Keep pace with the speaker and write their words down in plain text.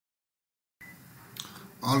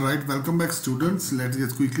Alright, welcome back students. Let's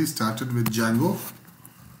get quickly started with Django.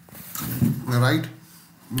 Alright,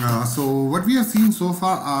 so what we have seen so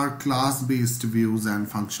far are class-based views and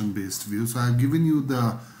function-based views. So I have given you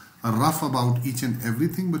a rough about each and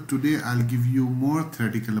everything, but today I'll give you more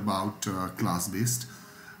theoretical about class-based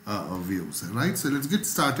views. Right, so let's get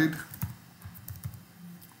started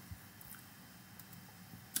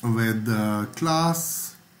with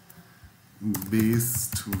class-based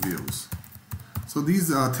views. So these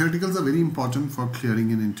theoreticals are very important for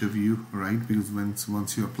clearing an interview, right? Because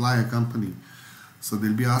once you apply a company, so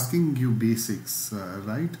they'll be asking you basics,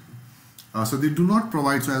 right? So they do not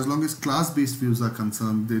provide, so as long as class-based views are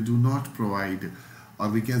concerned, they do not provide, or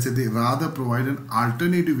we can say they rather provide an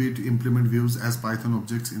alternative way to implement views as Python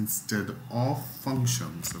objects instead of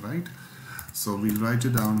functions, right? So we'll write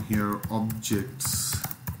it down here, objects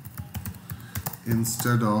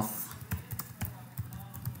instead of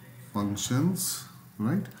functions,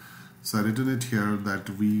 right? So I written it here that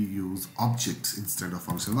we use objects instead of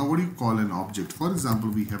functions. Now what do you call an object? For example,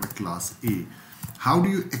 we have a class A. How do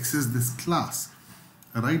you access this class?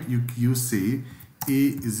 Right, you say A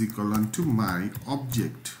is equivalent to my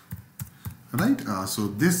object, right? So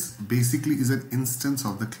this basically is an instance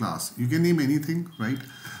of the class. You can name anything, right?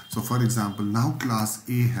 So for example, now class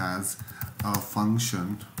A has a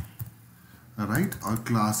function, right? Or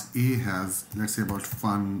class A has, let's say, about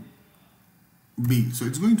fun B. So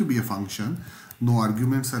it's going to be a function. No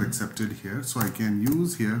arguments are accepted here. So I can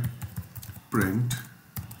use here print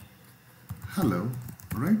hello,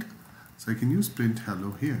 right? So I can use print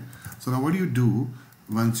hello here. So now what do you do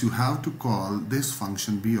once you have to call this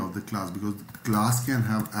function B of the class, because the class can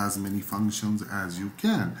have as many functions as you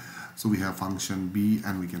can. So we have function B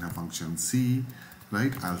and we can have function C,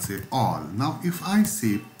 right? I'll say all. Now if I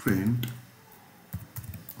say print,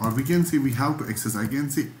 or we can say we have to access, I can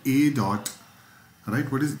say A dot, right?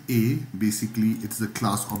 What is A? Basically it's the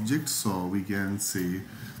class object, so we can say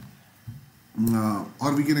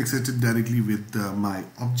or we can access it directly with my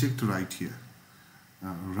object right here,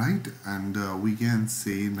 right? And we can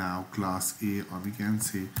say now class A, or we can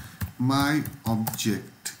say my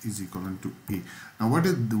object is equivalent to A. Now what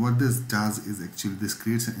this does is actually this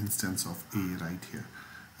creates an instance of A right here,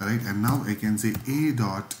 right? And now I can say A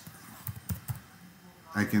dot,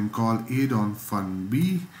 I can call A dot fun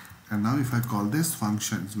B, and now if I call this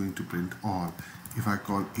function, it's going to print all. If I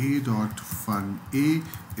call A dot fun A,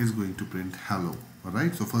 is going to print hello.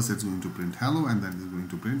 Alright, so first it's going to print hello and then it's going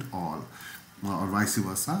to print all, or vice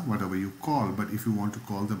versa, whatever you call. But if you want to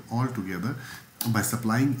call them all together by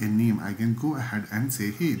supplying a name, I can go ahead and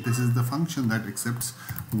say, hey, this is the function that accepts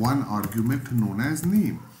one argument known as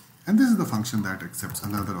name, and this is the function that accepts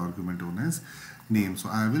another argument known as name. So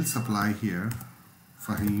I will supply here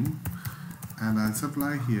Fahim, and I'll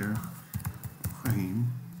supply here Fahim,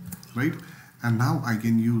 right? And now I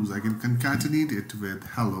can concatenate it with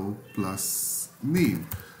hello plus name,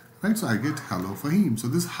 right? So I get hello Fahim. So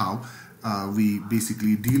this is how we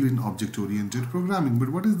basically deal in object-oriented programming. But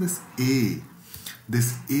what is this A?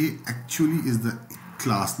 This A actually is the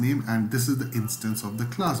class name, and this is the instance of the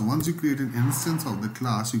class. Once you create an instance of the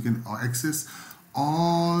class, you can access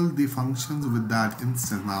all the functions with that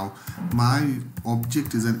instance. Now my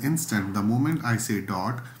object is an instant. The moment I say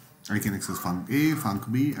dot, I can access func A,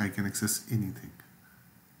 func B, I can access anything.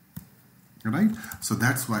 Alright, so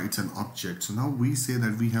that's why it's an object. So now we say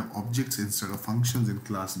that we have objects instead of functions in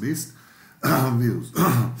class-based views.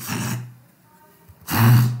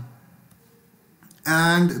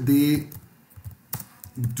 And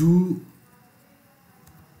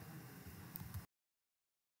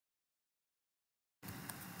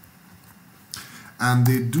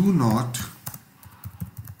they do not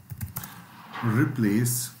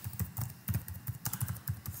replace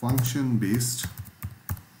function-based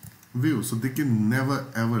views. So they can never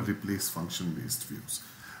ever replace function-based views,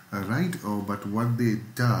 right? But what they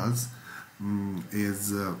does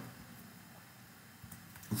is,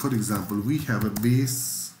 for example, we have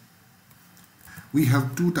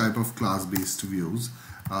two type of class-based views.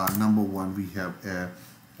 Number one, we have a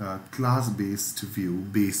class-based view,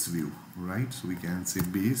 base view, right? So we can say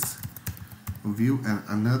base view, and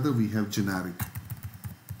another we have generic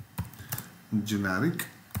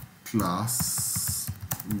class-based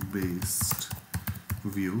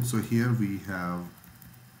view. So here we have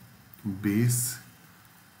base,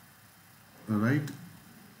 right,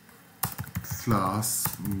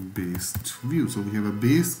 class-based view. So we have a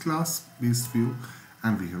base class-based view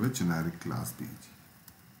and we have a generic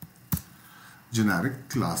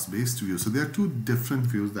class-based view. So there are two different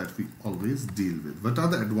views that we always deal with. What are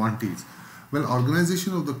the advantages? Well,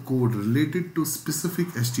 organization of the code related to specific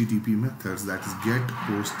HTTP methods, that is get,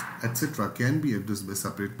 post, etc., can be addressed by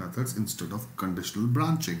separate methods instead of conditional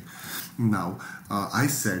branching. Now, I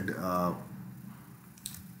said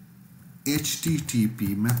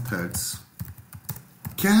HTTP methods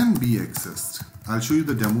can be accessed. I'll show you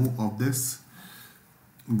the demo of this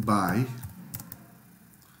by,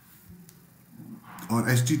 or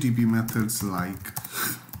HTTP methods like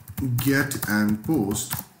get and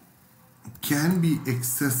post can be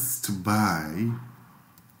accessed by,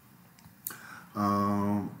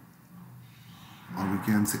 or we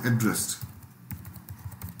can say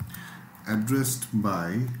addressed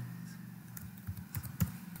by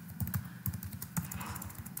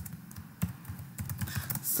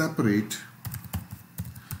separate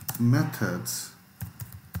methods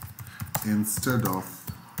instead of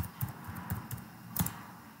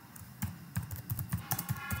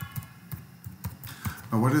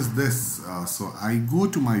now. What is this? So I go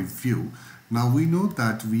to my view. Now we know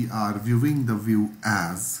that we are viewing the view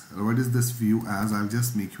as. What is this view as? I'll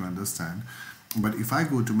just make you understand. But if I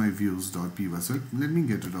go to my views.py, so let me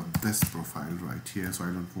get rid of this profile right here, so I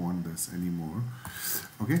don't want this anymore.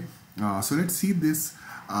 Okay, so let's see this.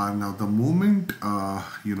 Now the moment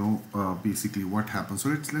basically what happens. So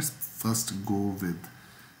let's first go with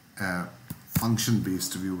a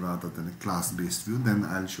function-based view rather than a class-based view. Then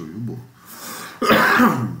I'll show you both.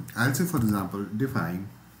 I'll say, for example, define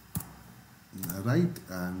right,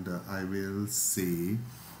 and I will say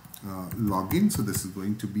login. So this is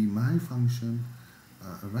going to be my function,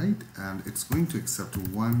 right, and it's going to accept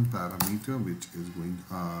one parameter, which is going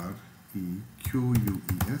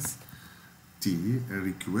request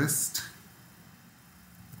request.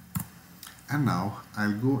 And now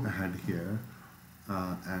I'll go ahead here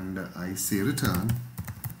and I say return,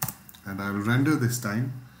 and I will render this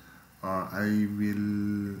time. I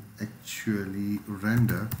will actually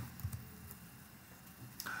render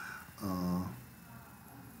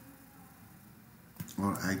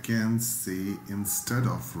or I can say instead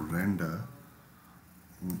of render,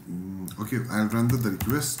 okay, I'll render the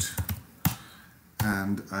request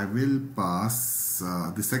and I will pass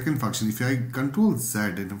the second function. If I control Z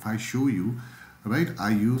and if I show you, right, I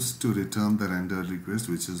used to return the render request,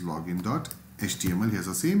 which is login.html here.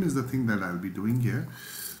 So same is the thing that I'll be doing here.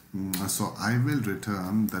 So I will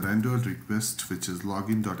return the rendered request, which is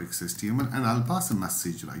login.xhtml, and I'll pass a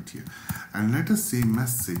message right here. And let us say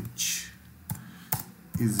message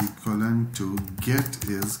is equivalent to get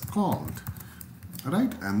is called,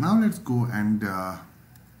 right? And now let's go and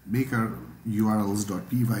make our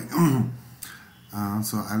urls.py.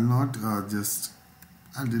 So I'll not I'll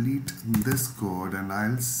delete this code and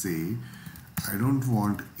I'll say I don't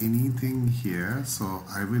want anything here. So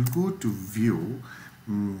I will go to view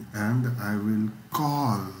and I will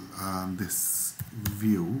call this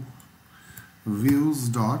view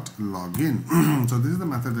views.login. So this is the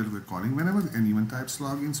method that we're calling whenever anyone types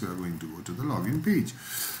login. So we are going to go to the login page.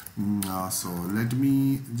 So let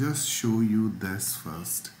me just show you this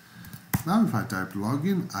first. Now if I type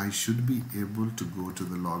login, I should be able to go to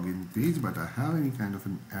the login page, but I have any kind of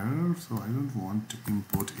an error, so I don't want to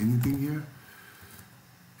import anything here.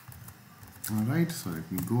 Alright, so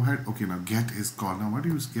let me go ahead. Okay, now get is called. Now what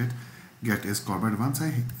is get? Get is called, but once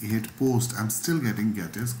I hit post, I'm still getting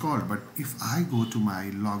get is called. But if I go to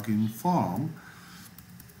my login form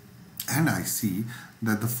and I see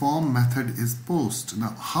that the form method is post.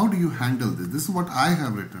 Now how do you handle this? This is what I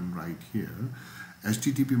have written right here.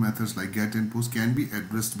 HTTP methods like get and post can be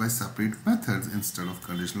addressed by separate methods instead of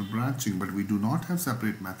conditional branching, but we do not have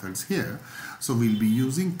separate methods here, so we'll be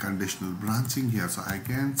using conditional branching here. So I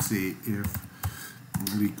can say if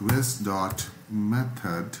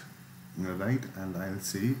request.method, right, and I'll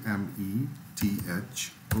say method.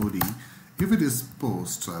 If it is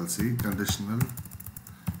post, so I'll say conditional.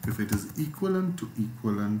 If it is equivalent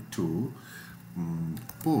to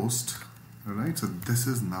post, right, so this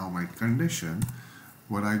is now my condition.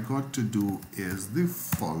 What I got to do is the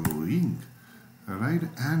following, right,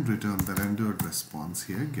 and return the rendered response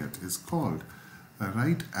here. Get is called,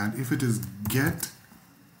 right, and if it is get,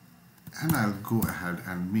 and I'll go ahead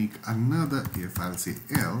and make another if. I'll say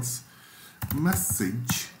else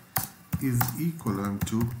message is equivalent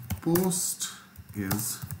to post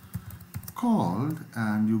is called,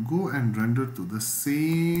 and you go and render to the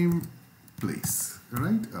same place,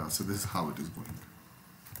 right? So this is how it is going,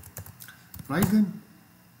 right? Then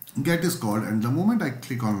get is called, and the moment I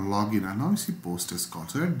click on login, and now you see post is called.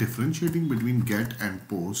 So we're differentiating between get and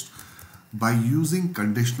post by using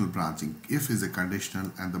conditional branching. If is a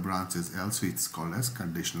conditional and the branch is else, so it's called as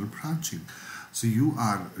conditional branching. So you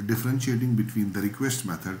are differentiating between the request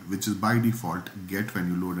method, which is by default get when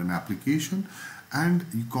you load an application, and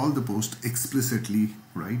you call the post explicitly,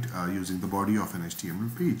 right, using the body of an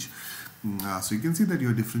HTML page. So you can see that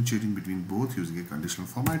you're differentiating between both using a conditional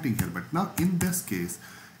formatting here. But now in this case,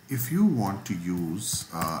 if you want to use,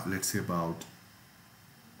 let's say about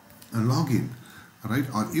a login, right,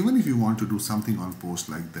 or even if you want to do something on post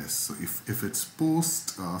like this, so if it's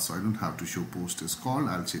post, so I don't have to show post is called,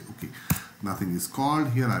 I'll say okay, nothing is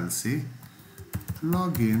called here, I'll say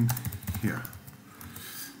login here.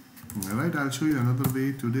 Alright, I'll show you another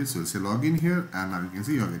way to this. So we'll say login here, and now you can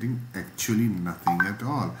see you're getting actually nothing at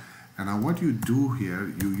all. And now what you do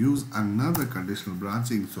here, you use another conditional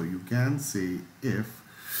branching. So you can say if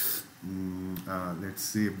let's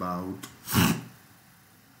say about,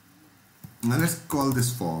 now let's call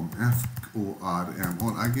this form FORM,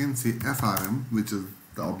 or I can say FRM, which is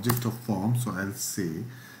the object of form. So I'll say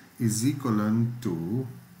is equivalent to,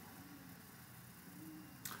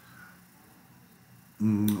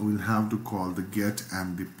 we'll have to call the get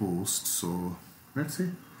and the post. So let's say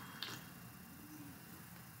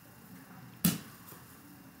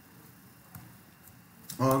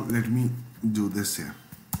or let me do this here.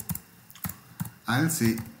 I'll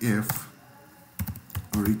say if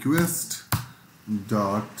request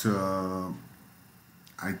dot I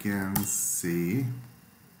can say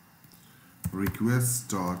request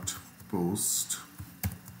dot post.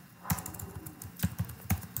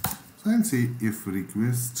 So I'll say if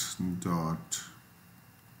request dot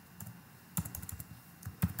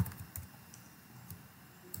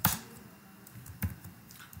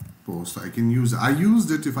post. I can use, I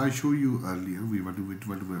used it, if I show you earlier,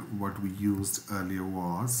 what we used earlier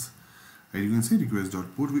was, you can say request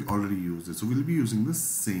dot post, we already used it, so we'll be using the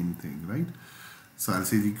same thing, right? So I'll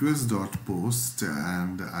say request dot post,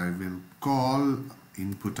 and I will call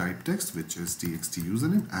input type text, which is txt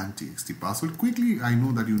username and txt password. Quickly, I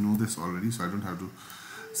know that you know this already, so I don't have to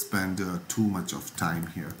spend too much of time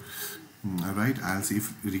here. Alright, I'll say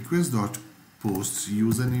if request dot post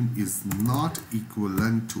username is not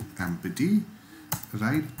equivalent to empty,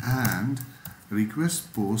 right, and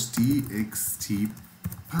request post txt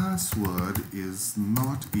password is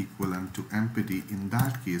not equivalent to empty. In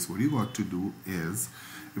that case, what you got to do is,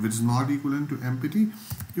 if it's not equivalent to empty,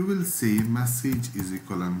 you will say message is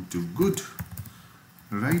equivalent to good,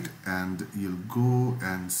 right, and you'll go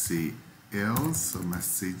and say else, so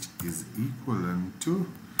message is equivalent to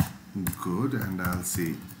good, and I'll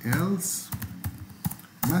say else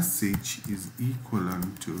message is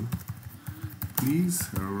equivalent to please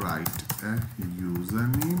write a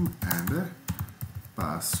username and a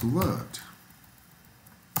password.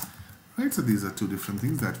 Right, so these are two different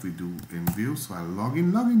things that we do in Vue. So I'll log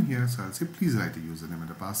in here, so I'll say please write a username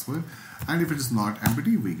and a password, and if it is not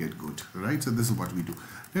empty, we get good, right? So this is what we do.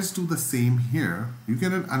 Let's do the same here. You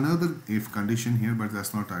can add another if condition here, but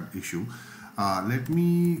that's not an issue. Let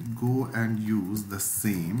me go and use the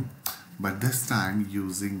same, but this time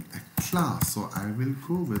using a class. So I will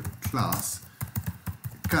go with class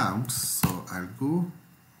accounts. So I'll go,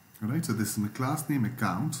 right, so this is my class name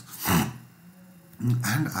accounts,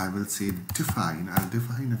 and I will say define. I'll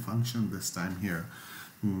define a function this time here,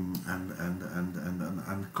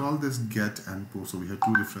 and call this get and post. So we have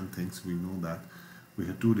two different things. We know that we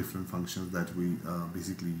have two different functions that we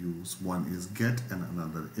basically use. One is get and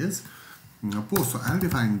another is post. So I'll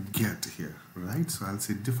define get here, right? So I'll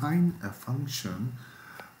say define a function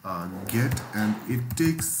get, and it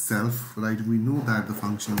takes self, right? We know that the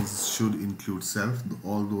functions should include self.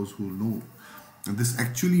 All those who know, and this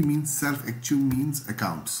actually means self actually means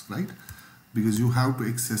accounts, right? Because you have to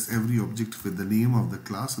access every object with the name of the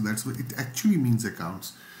class, so that's what it actually means,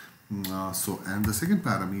 accounts. And the second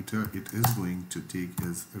parameter it is going to take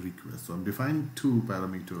is request. So I'm defining two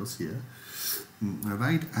parameters here,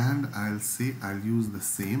 right? And I'll say I'll use the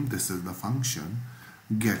same. This is the function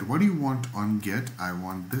get. What do you want on get? I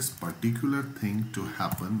want this particular thing to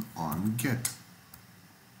happen on get.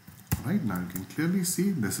 Right, now you can clearly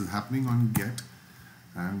see this is happening on get,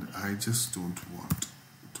 and I just don't want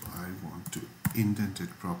to, I want to indent it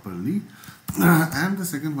properly. And the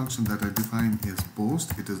second function that I define is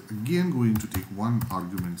post. It is again going to take one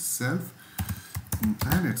argument self,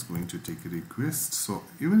 and it's going to take a request. So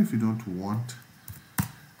even if you don't want,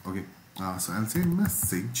 okay, so I'll say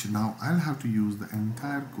message. Now I'll have to use the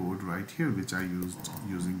entire code right here, which I used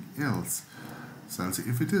using else. So I'll say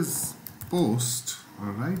if it is post,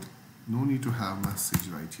 all right, no need to have message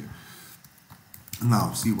right here.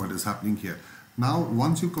 Now see what is happening here. Now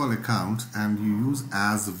once you call account and you use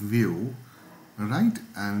as view, right,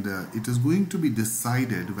 and it is going to be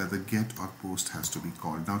decided whether get or post has to be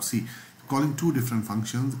called. Now see, calling two different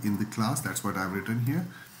functions in the class. That's what I've written here.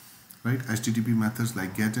 Right, HTTP methods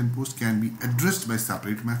like get and post can be addressed by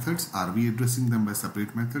separate methods. Are we addressing them by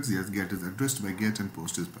separate methods? Yes, get is addressed by get and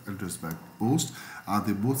post is addressed by post. Are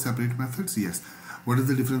they both separate methods? Yes. What is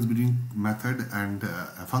the difference between method and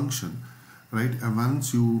a function? Right,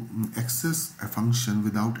 once you access a function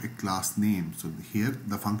without a class name, so here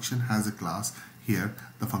the function has a class, here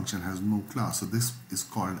the function has no class, so this is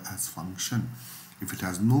called as function. If it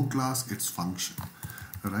has no class, it's function.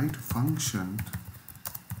 Right, function,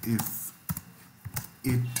 if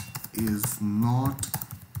it is not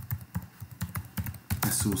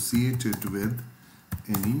associated with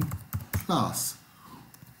any class.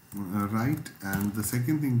 Right, and the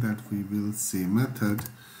second thing that we will say, method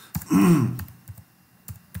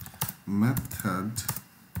method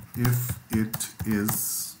if it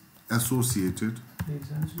is associated,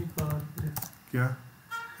 yeah,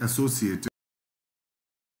 associated,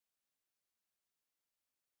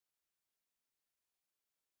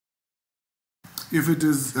 if it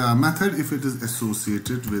is method if it is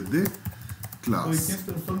associated with the class.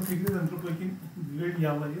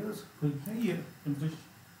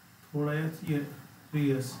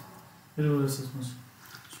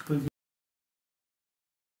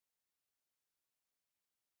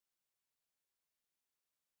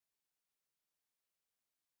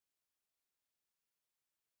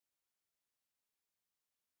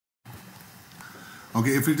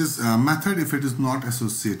 Okay, if it is method if it is not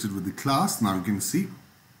associated with the class, now you can see,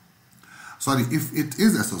 sorry, if it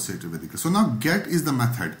is associated with the class. So now get is the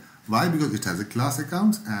method. Why? Because it has a class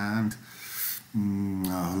account, and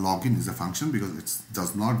login is a function because it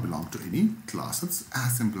does not belong to any class. It's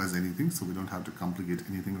as simple as anything, so we don't have to complicate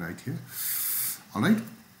anything right here. All right,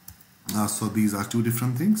 so these are two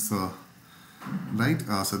different things. So right,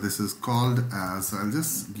 so this is called as, I'll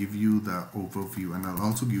just give you the overview, and I'll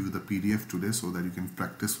also give you the PDF today so that you can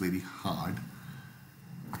practice very hard.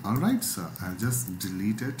 All right, so I'll just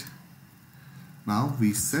delete it. Now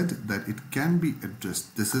we said that it can be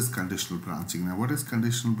addressed. This is conditional branching. Now what is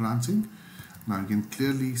conditional branching? Now you can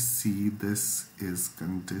clearly see this is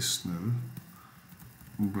conditional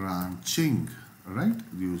branching. Right,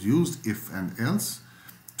 we used if and else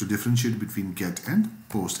to differentiate between get and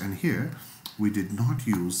post, and here we did not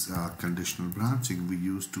use conditional branching. We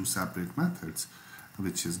used two separate methods,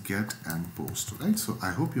 which is get and post. Right, so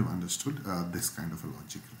I hope you've understood this kind of a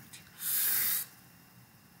logic right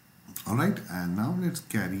here. All right, and now let's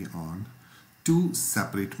carry on. Two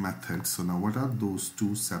separate methods. So now what are those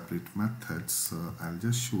two separate methods? I'll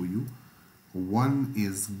just show you. One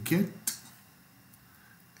is get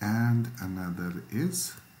and another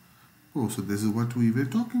is post. So this is what we were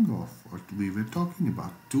talking of, what we were talking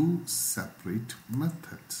about, two separate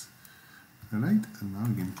methods. All right, and now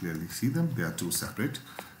you can clearly see them. They are two separate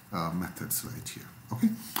methods right here. Okay,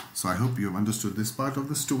 so I hope you have understood this part of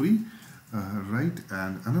the story. Right,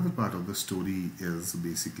 and another part of the story is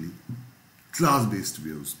basically class-based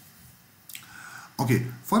views. Okay,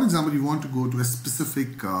 for example, you want to go to a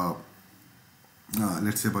specific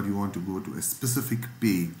let's say about you want to go to a specific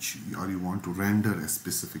page, or you want to render a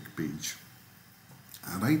specific page.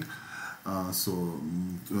 All right, so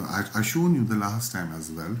I shown you the last time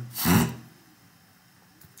as well.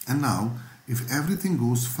 And now if everything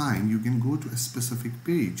goes fine, you can go to a specific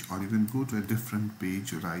page, or you can go to a different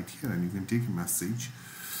page right here, and you can take a message.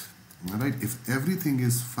 All right, if everything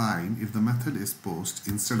is fine, if the method is post,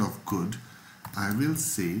 instead of good, I will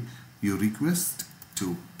say your request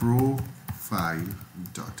to profile.html.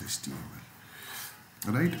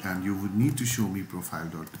 All right, and you would need to show me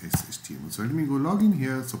profile.html. So let me go log in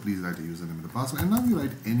here. So please write a username and a password, and now you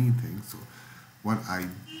write anything. So what I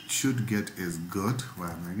should get is good. Why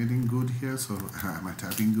am I getting good here? So am I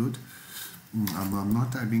typing good? I'm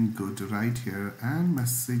not typing good right here, and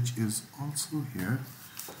message is also here.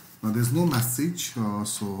 Now there's no message,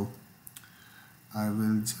 so I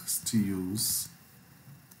will just use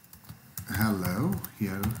hello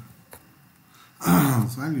here.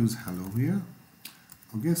 So I'll use hello here.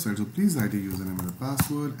 Okay, so please write a username and a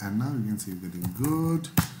password, and now you can see you're getting good.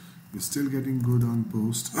 You're still getting good on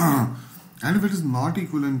post. And if it is not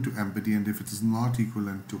equivalent to empty, and if it is not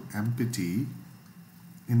equivalent to empty,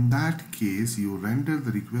 in that case you render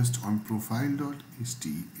the request on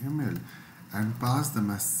profile.html and pass the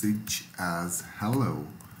message as hello.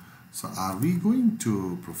 So are we going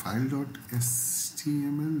to profile.html?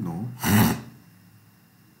 No.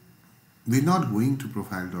 We're not going to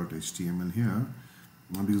profile.html here,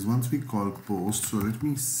 because once we call post, so let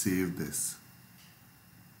me save this.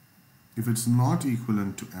 If it's not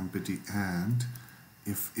equivalent to empty, and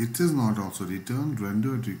If it is not also returned,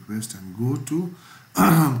 rendered request and go to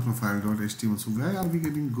profile.html. So where are we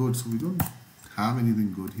getting good? So we don't have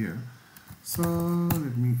anything good here. So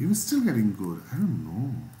let me, it is still getting good. I don't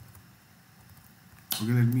know.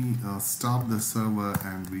 Okay, let me stop the server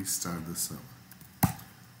and restart the server.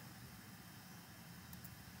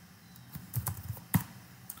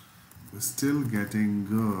 We're still getting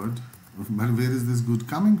good, but where is this good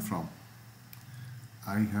coming from?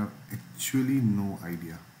 I have actually no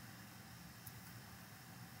idea.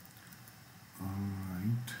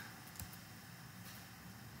 Alright.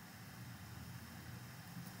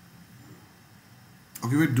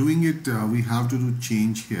 Okay, we're doing it, we have to do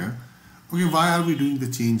change here. Okay, why are we doing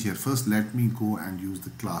the change here? First, let me go and use the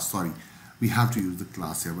class. Sorry, we have to use the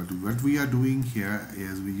class here, but what we are doing here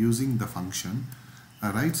is we're using the function.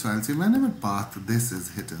 Alright, so I'll say whenever path this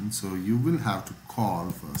is hidden, so you will have to call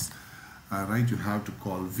first. Alright, you have to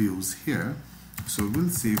call views here. So we'll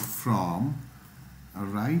say from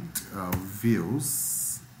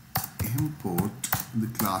views import the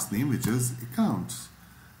class name, which is accounts.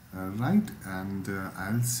 Right, and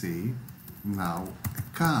I'll say now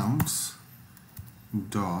accounts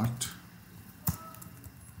dot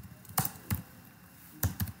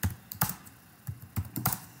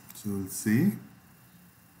so we'll say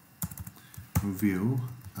view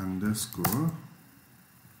underscore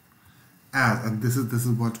as, and this is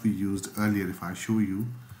what we used earlier. If I show you,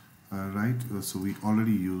 so we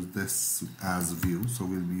already used this as view, so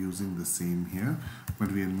we'll be using the same here, but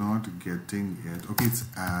we are not getting it. Okay, it's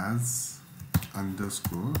as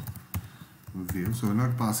underscore view, so we're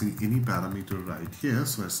not passing any parameter right here,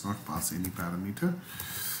 so let's not pass any parameter.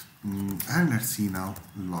 And let's see now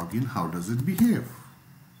login, how does it behave?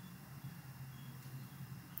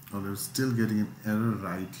 Oh, we're still getting an error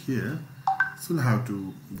right here, so we'll have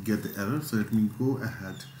to get the error. So let me go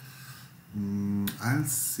ahead. I'll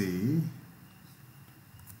say,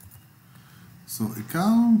 so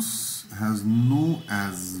accounts has no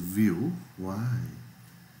as view. Why?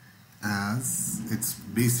 As it's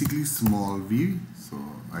basically small v, so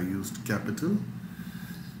I used capital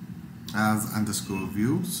as underscore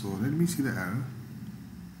view. So let me see the error.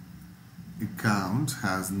 Account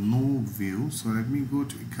has no view, so let me go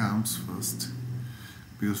to accounts first,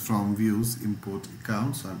 because from views import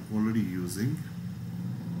accounts I'm already using,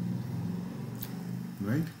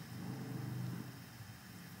 right?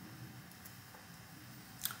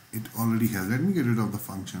 It already has. Let me get rid of the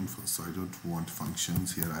function first. So I don't want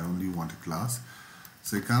functions here, I only want a class.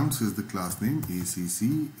 So accounts is the class name,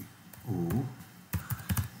 ACCO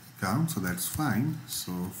account, so that's fine.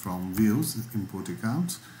 So from views import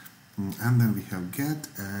accounts, and then we have get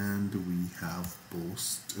and we have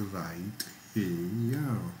post right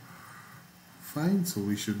here. Fine, so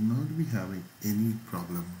we should not be having any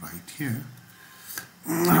problem right here.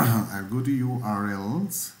 I'll go to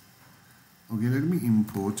URLs. Okay, let me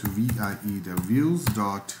import the views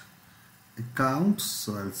dot accounts.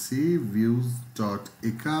 So I'll say views dot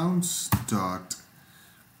accounts dot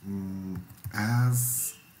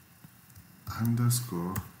as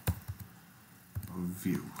underscore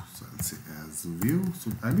view. So I'll say as view.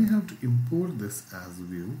 So I may have to import this as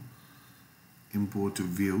view. Import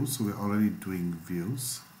view. So we're already doing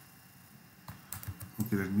views.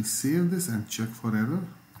 Okay, let me save this and check for error.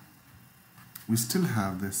 We still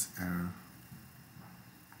have this error.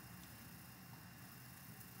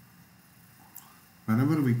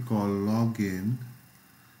 Whenever we call login,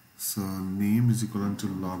 so name is equal to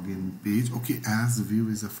login page. Okay, as view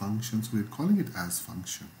is a function, so we're calling it as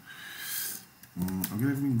function. Okay,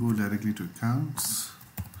 let me go directly to accounts.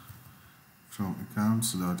 From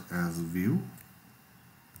accounts dot as view.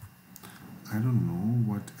 I don't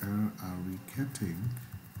know what error are we getting.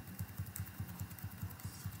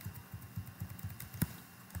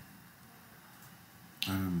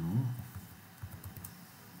 I don't know.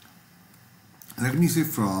 Let me say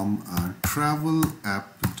from travel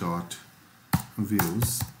app dot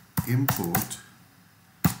views import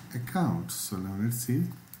accounts. So now let's see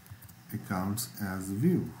accounts as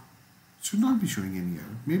view. Should not be showing any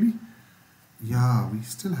error. Maybe, yeah, we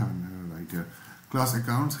still have an error right here. Class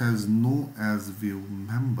accounts has no as view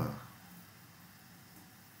member.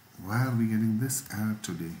 Why are we getting this error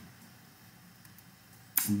today?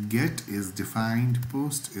 Get is defined,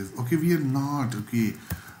 post is, okay, we are not, okay.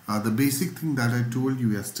 The basic thing that I told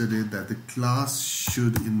you yesterday, that the class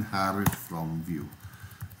should inherit from view.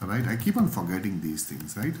 Right? I keep on forgetting these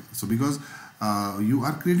things, right? So because you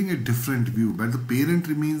are creating a different view, but the parent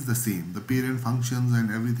remains the same. The parent functions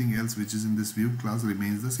and everything else which is in this view class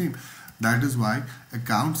remains the same. That is why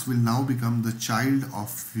accounts will now become the child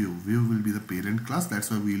of view. View will be the parent class.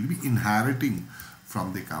 That's why we will be inheriting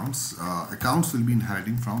from the accounts. Accounts will be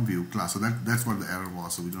inheriting from view class. So that's what the error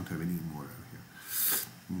was. So we don't have any more error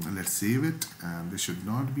here. Let's save it, and there should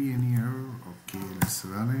not be any error. Okay, let's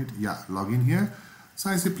run it. Yeah, log in here. So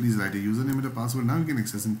I say please write a username and a password. Now you can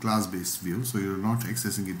access in class-based view. So you're not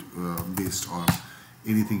accessing it based on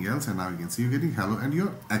anything else. And now you can see you're getting hello, and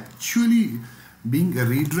you're actually being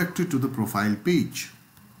redirected to the profile page.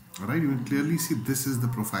 Alright, you can clearly see this is the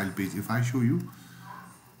profile page. If I show you,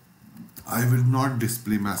 I will not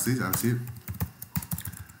display message. I'll say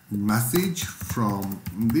message from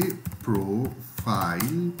the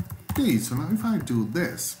profile page. So now if I do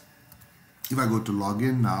this, if I go to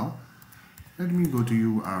login now, let me go to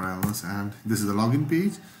URLs, and this is the login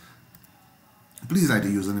page. Please write a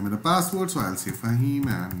username and a password. So I'll say Fahim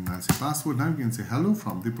and I'll say password. Now you can say hello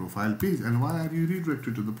from the profile page. And why are you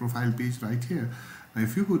redirected to the profile page right here? Now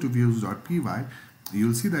if you go to views.py,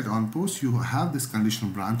 you'll see that on post you have this conditional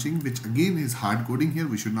branching, which again is hard coding here.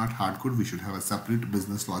 We should not hard code. We should have a separate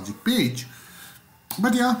business logic page.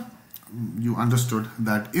 But yeah, you understood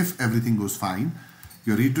that if everything goes fine,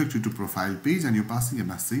 you're redirected to profile page and you're passing a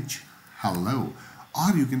message hello,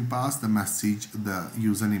 or you can pass the message the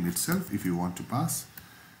username itself if you want to pass.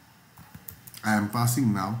 I am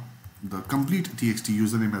passing now the complete txt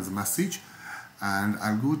username as a message, and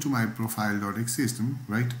I'll go to my profile.exe system,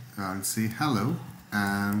 right? I'll say hello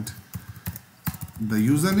and the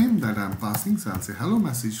username that I'm passing, so I'll say hello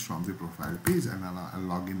message from the profile page, and I'll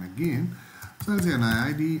log in again. So I'll say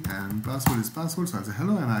NIID and password is password, so I'll say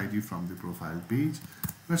hello NIID from the profile page.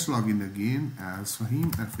 Let's log in again as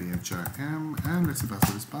Fahim, F-A-H-I-M, and let's say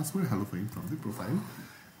password is password, hello Fahim from the profile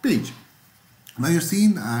page. Now you've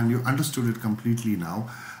seen and you understood it completely now,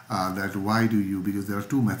 that why do you, because there are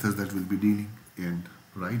two methods that we'll be dealing in,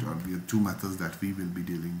 right? Or we have two methods that we will be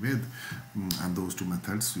dealing with, and those two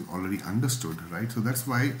methods you already understood, right? So that's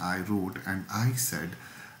why I wrote and I said,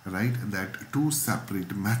 right, that two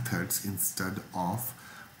separate methods instead of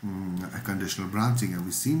a conditional branching. And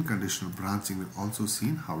we've seen conditional branching, we've also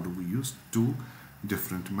seen how do we use two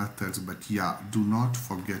different methods. But yeah, do not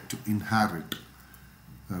forget to inherit,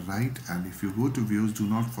 right? And if you go to views, do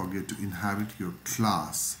not forget to inherit your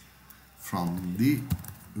class from the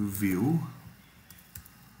view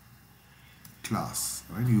class,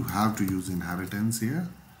 right? You have to use inheritance here.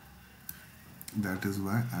 That is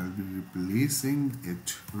why I'll be replacing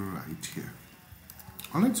it right here.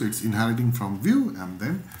 Alright, so it's inheriting from view, and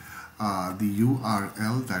then the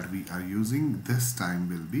URL that we are using this time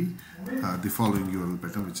will be the following URL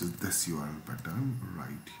pattern, which is this URL pattern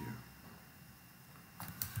right here.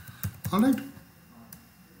 Alright.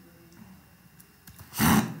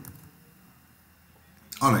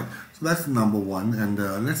 Alright, so that's number one, and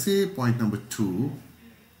let's say point number two.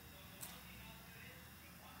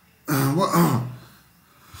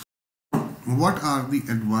 What are the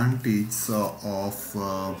advantages of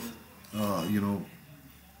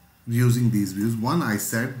using these views? One, I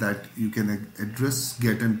said that you can address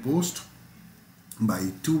get and post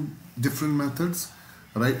by two different methods,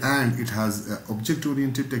 right? And it has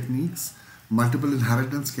object-oriented techniques. Multiple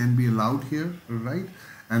inheritance can be allowed here, right?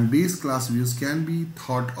 And base class views can be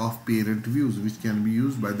thought of parent views, which can be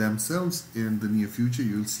used by themselves in the near future.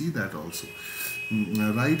 You will see that also.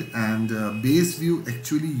 Right, and base view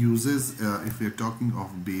actually uses, if we are talking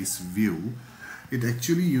of base view, it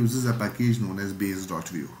actually uses a package known as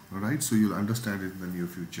base.view, right? So you'll understand it in the near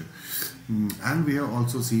future. And we have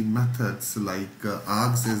also seen methods like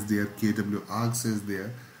args is there, kw args is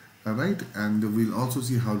there, right? And we'll also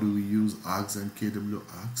see how do we use args and kw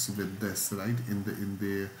args with this, right, in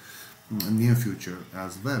the near future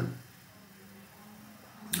as well.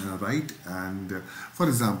 Right, and for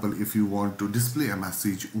example, if you want to display a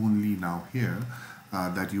message only now here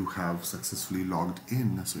that you have successfully logged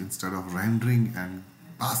in, so instead of rendering and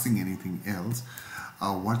passing anything else,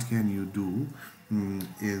 what can you do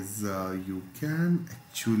is you can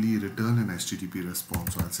actually return an HTTP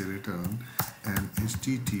response. So I'll say return an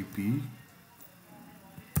HTTP,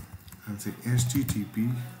 I'll say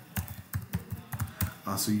HTTP,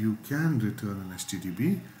 so you can return an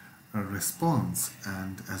HTTP a response,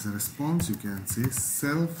 and as a response you can say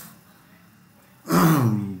self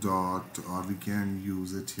dot, or we can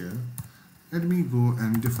use it here. Let me go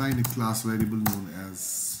and define a class variable known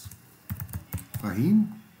as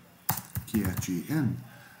Fahim, K-H-E-N,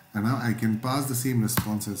 and now I can pass the same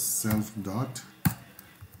response as self dot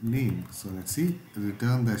name. So let's see,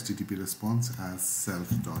 return the HTTP response as self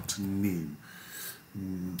dot name.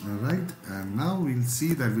 Alright, and now we'll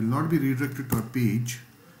see that will not be redirected to a page.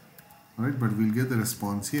 right? But we'll get the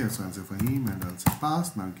response here. So I'll say Fahim and I'll say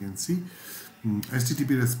pass. Now you can see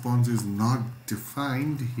HTTP response is not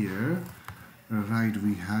defined here, right?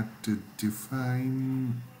 We had to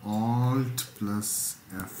define Alt plus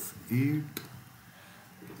F8.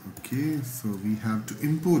 Okay, so we have to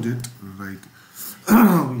import it, right?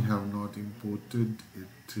 We have not imported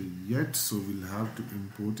it yet, so we'll have to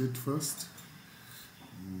import it first.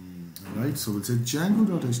 Right, so we'll say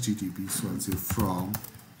django.http. So I'll say from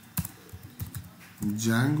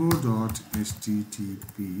django.http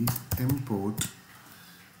import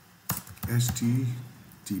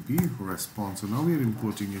http response. So now we are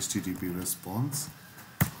importing http response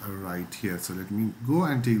right here. So let me go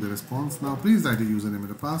and take the response. Now please write a username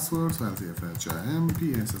and a password. So I'll say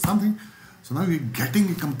FHIMPS or something. So now we're getting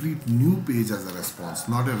a complete new page as a response,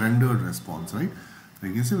 not a rendered response, right? So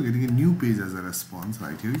you can see we're getting a new page as a response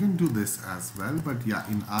right here. You can do this as well, but yeah,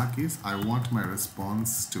 in our case, I want my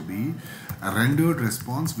response to be a rendered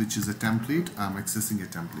response, which is a template. I'm accessing a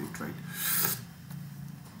template, right?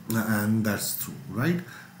 And that's true, right?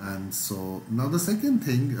 And so now the second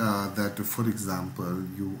thing that, for example,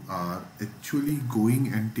 you are actually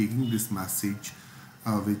going and taking this message,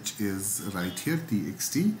 which is right here,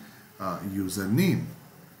 txt username,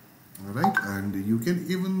 right? And you can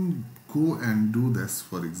even go and do this.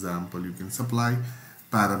 For example, you can supply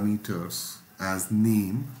parameters as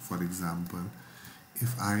name. For example,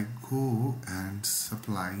 if I go and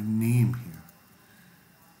supply name here,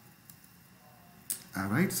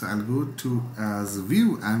 alright, so I'll go to as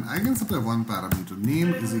view and I can supply one parameter.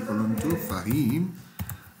 Name is equal to Fahim,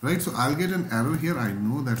 right? So I'll get an error here. I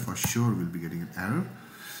know that for sure we'll be getting an error,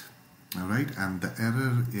 alright, and the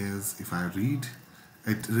error is, if I read,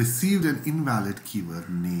 it received an invalid keyword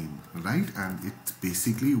name, right? And it's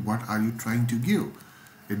basically, what are you trying to give?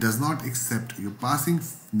 It does not accept. You're passing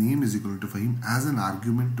name is equal to Fahim as an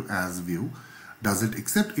argument to as view. Does it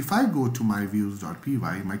accept? If I go to my views.py,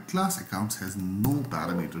 my class accounts has no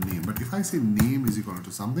parameter name. But if I say name is equal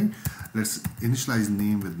to something, let's initialize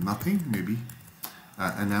name with nothing, maybe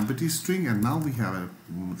an empty string, and now we have a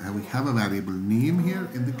variable name here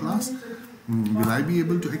in the class. Will I be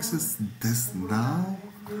able to access this now?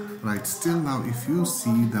 Right, still now if you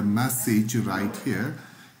see the message right here,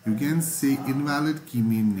 you can say invalid key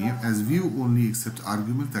name as view only accept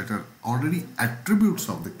arguments that are already attributes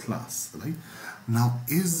of the class, right? Now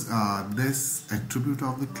is this attribute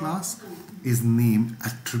of the class, is name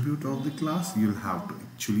attribute of the class? You'll have to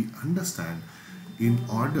actually understand, in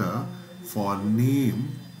order for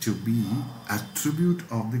name to be attribute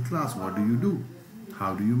of the class, what do?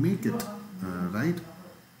 How do you make it? Right,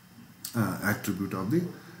 attribute of the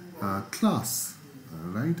class,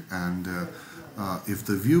 right? And if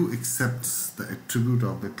the view accepts the attribute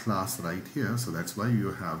of the class right here, so that's why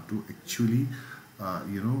you have to actually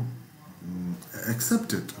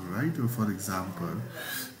accept it, right? For example,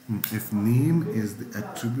 if name is the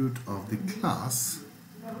attribute of the class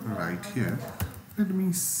right here, let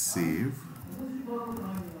me save.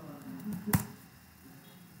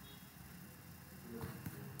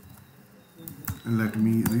 Let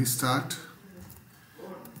me restart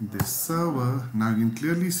this server. Now you can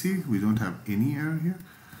clearly see we don't have any error here,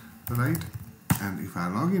 right? And if I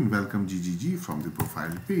log in, welcome GGG from the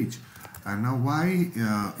profile page. And now why,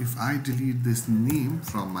 if I delete this name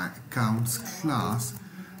from my accounts class,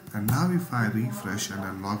 and now if I refresh and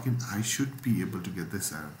I log in, I should be able to get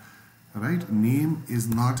this error, right? Name is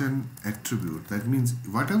not an attribute. That means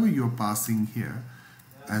whatever you're passing here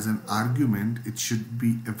as an argument, it should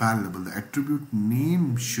be available. The attribute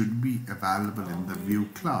name should be available in the view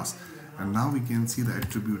class. And now we can see the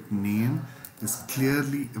attribute name is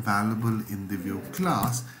clearly available in the view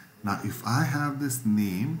class. Now if I have this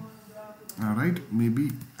name, all right,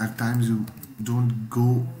 maybe at times you don't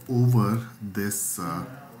go over this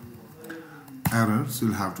error, so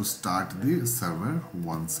you'll have to start the server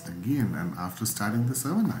once again. And after starting the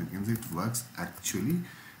server, now you can see it works actually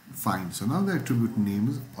fine. So now the attribute name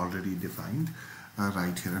is already defined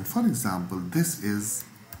right here. And for example, this is,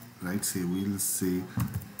 right, say we'll say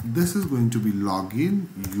this is going to be login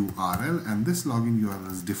URL, and this login URL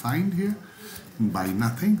is defined here by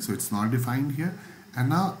nothing, so it's not defined here. And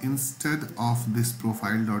now instead of this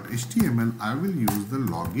profile.html, I will use the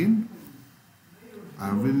login.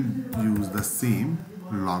 I will use the same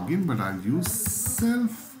login, but I'll use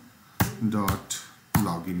self.login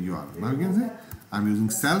URL. Now you can see I'm using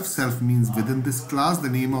self. Self means within this class, the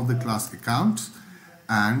name of the class account,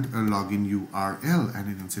 and a login URL, and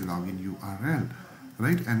you can say login URL,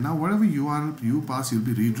 right? And now whatever URL you pass, you'll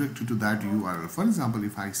be redirected to that URL. For example,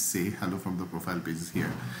 if I say hello from the profile pages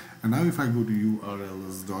here, and now if I go to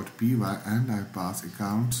urls.py and I pass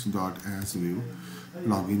accounts.asview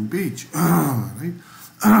login page, right?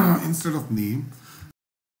 Instead of name,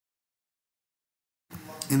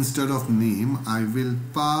 I will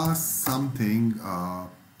pass something,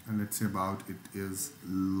 and let's say about it is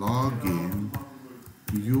login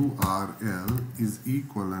URL is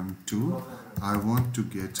equivalent to, I want to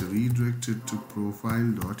get redirected to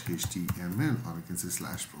profile.html, or I can say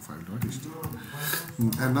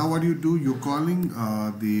 /profile.html. And now what you do, you're calling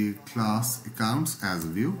the class accounts as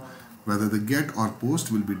view. Whether the get or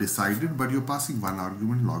post will be decided, but you're passing one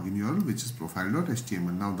argument, login URL, which is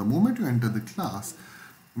profile.html. Now the moment you enter the class,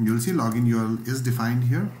 you'll see login URL is defined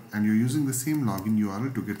here, and you're using the same login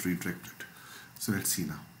URL to get redirected. So let's see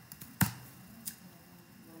now.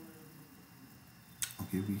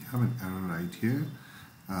 Okay, we have an error right here.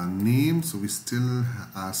 Name, so we still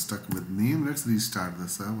are stuck with name. Let's restart the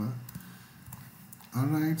server.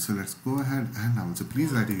 Alright, so let's go ahead and now so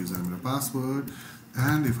please write a username and a password.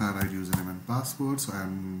 And if I write username and password, so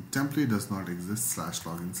template does not exist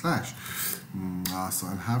 /login/. So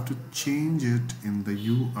I'll have to change it in the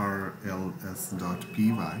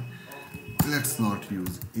urls.py. Let's not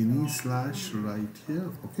use any slash right here,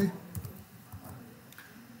 okay?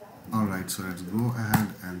 Alright, so let's go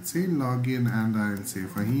ahead and say login, and I'll say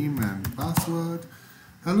Fahim and password.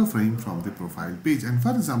 Hello Fahim from the profile page. And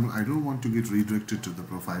for example, I don't want to get redirected to the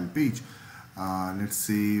profile page. Let's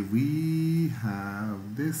say we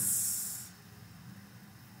have this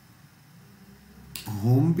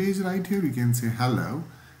home page right here. We can say hello,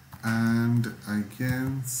 and I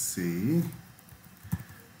can say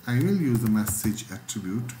I will use the message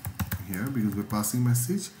attribute here because we're passing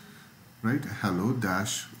message, right? Hello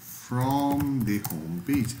dash from the home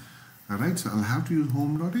page. Alright, so I'll have to use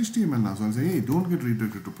home.html now. So I'll say, hey, don't get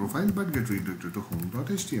redirected to profile, but get redirected to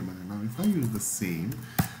home.html. And now if I use the same,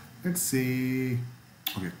 let's say,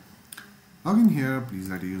 okay, log in here, please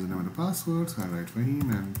write a username and a password. So I write Fahim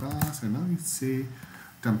and pass, and now we say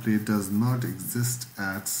template does not exist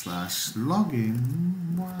at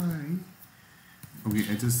 /login. Why? Okay,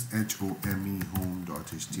 it is HOME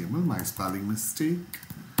home.html, my spelling mistake.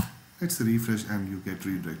 Let's refresh and you get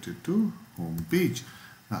redirected to home page.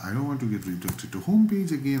 Now I don't want to get redirected to home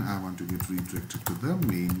page again. I want to get redirected to the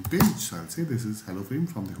main page. So I'll say this is hello frame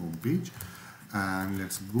from the home page, and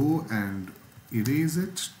let's go and erase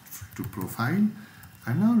it to profile,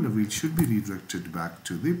 and now we should be redirected back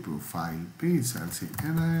to the profile page. So I'll say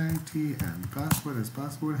NIIT and password as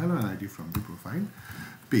password, hello NIIT from the profile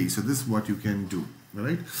page. So this is what you can do,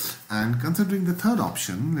 right? And considering the third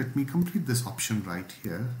option, let me complete this option right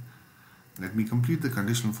here. Let me complete the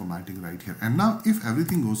conditional formatting right here. And now if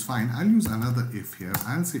everything goes fine, I'll use another if here.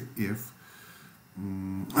 I'll say if,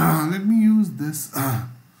 let me use this,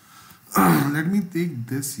 let me take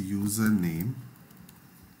this username,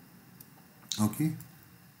 okay,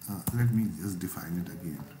 let me just define it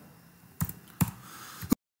again.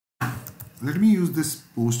 Let me use this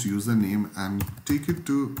post username and take it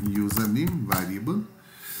to username variable,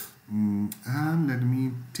 and let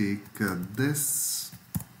me take this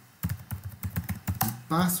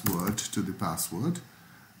password to the password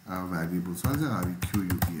variable. So I'll say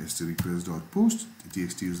request request.post,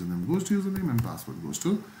 txt username goes to username and password goes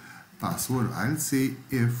to password. I'll say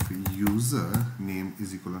if user name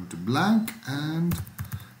is equivalent to blank and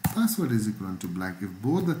password is equivalent to blank. If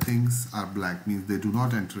both the things are blank, means they do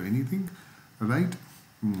not enter anything, right?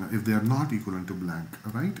 If they are not equivalent to blank,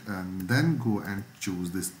 right? And then go and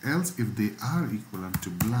choose this else. If they are equivalent to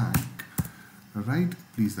blank, right,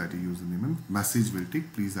 please write a username and message will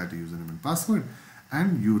take please write a username and password,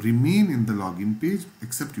 and you remain in the login page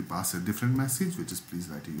except you pass a different message, which is please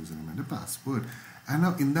write a username and a password. And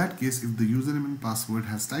now in that case, if the username and password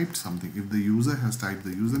has typed something, if the user has typed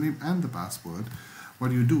the username and the password,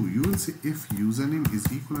 what you do, you will say if username is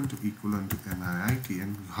equivalent to NIIT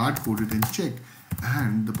and hard code it and check,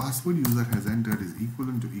 and the password user has entered is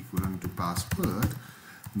equivalent to password,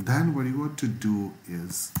 then what you want to do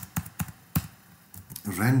is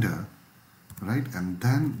render, right, and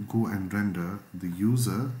then go and render the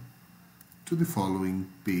user to the following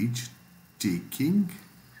page, taking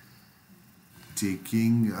the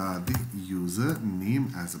user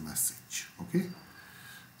name as a message. Okay,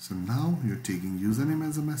 so now you're taking username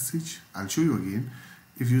as a message. I'll show you again.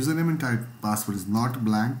 If username and type password is not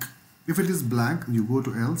blank, if it is blank, you go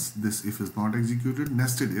to else. This if is not executed.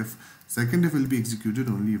 Nested if, second if will be executed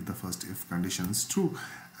only if the first if condition is true.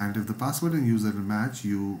 And if the password and user match,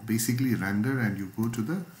 you basically render and you go to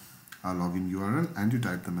the login URL, and you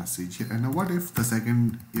type the message here. And now what if the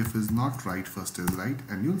second if is not right, first is right,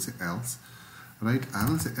 and you'll say else, right? I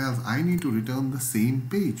will say else I need to return the same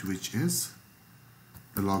page, which is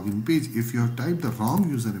the login page. If you have typed the wrong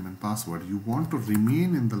username and password, you want to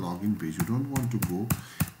remain in the login page. You don't want to go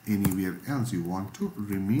anywhere else. You want to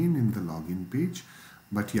remain in the login page.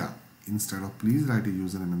 But yeah, instead of please write a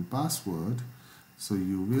username and password, so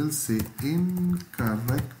you will say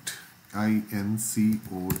incorrect, INCORREC,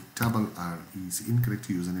 incorrect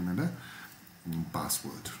username and a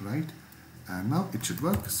password, right? And now it should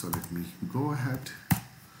work. So let me go ahead.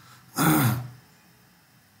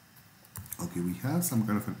 Okay, we have some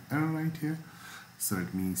kind of an error right here. So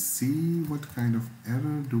let me see what kind of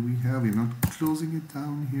error do we have. We're not closing it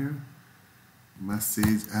down here.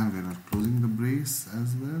 Message, and we're not closing the brace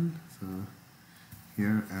as well. So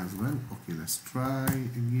here as well. Okay, let's try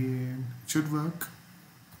again. It should work.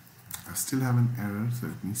 I still have an error. So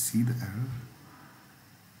let me see the error.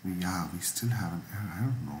 Yeah, we still have an error. I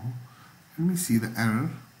don't know. Let me see the error.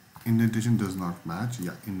 Indentation does not match.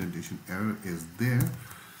 Yeah, indentation error is there.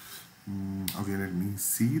 Okay, let me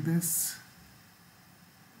see this.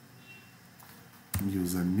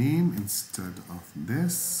 Username instead of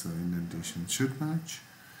this, so indentation should match.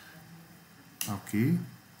 Okay,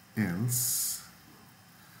 else,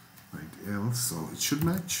 right, else, so it should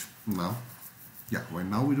match now. Yeah, right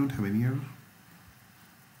now we don't have any error.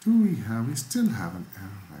 Do we have? We still have an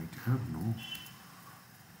error, right? I don't know.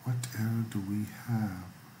 What error do we have?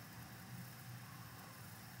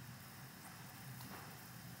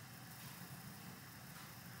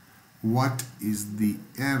 What is the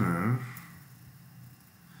error?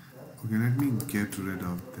 Okay, let me get rid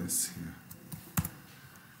of this here.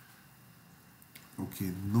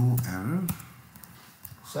 Okay, no error.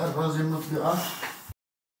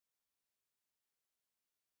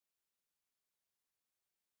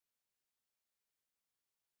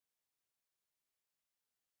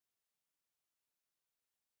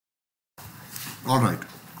 All right.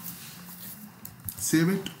 Save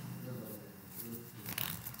it.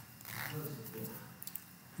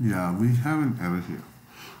 Yeah, we have an error here.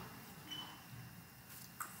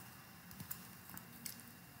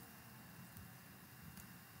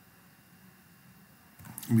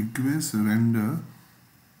 Request render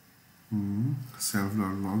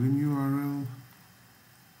self.login URL.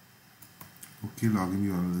 Okay, login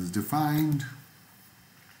URL is defined.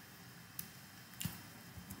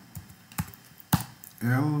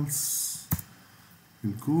 Else,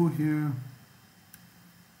 we'll go here.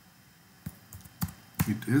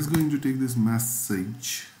 It is going to take this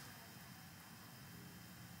message.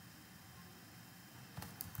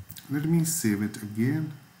 Let me save it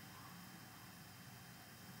again.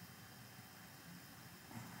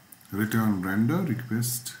 Return render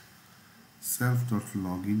request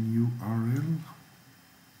self.login URL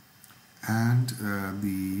and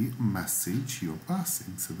the message you're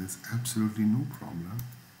passing. So there's absolutely no problem.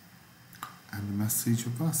 And the message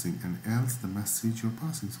you're passing, and else the message you're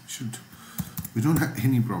passing. So we don't have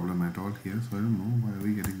any problem at all here. So I don't know why are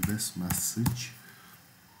we getting this message.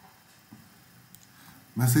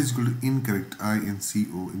 Message equal to incorrect,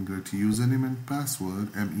 INCO, incorrect username and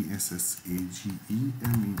password, MESSAGE,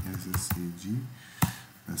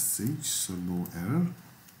 message, so no error.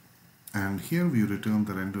 And here we return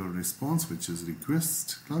the render response, which is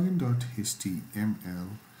request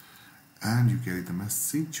login.html, and you carry the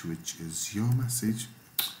message, which is your message.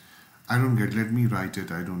 I don't get, let me write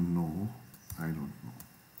it. I don't know. I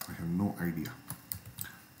have no idea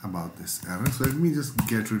about this error. So let me just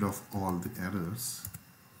get rid of all the errors.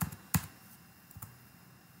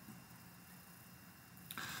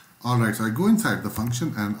 Alright, so I go inside the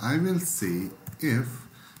function and I will say if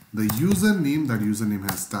the username that username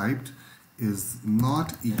has typed is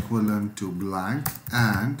not equivalent to blank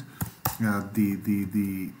and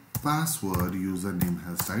the password username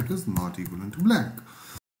has typed is not equivalent to blank.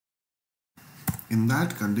 In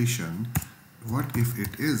that condition, what if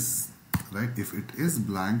it is, right? If it is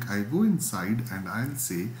blank, I go inside and I'll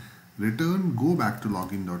say return, go back to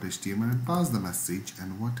login.html and pass the message.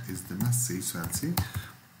 And what is the message? So I'll say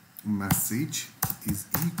message is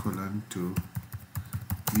equivalent to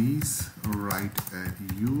please write a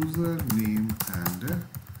username and a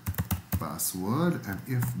password, and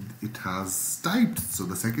if it has typed, so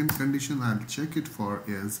the second condition I'll check it for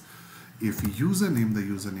is if the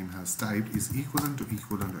username has typed is equivalent to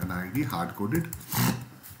an ID hard-coded.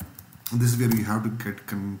 This is where you have to get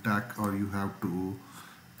contact or you have to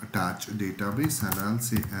attach a database, and I'll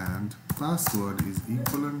say and password is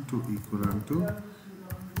equivalent to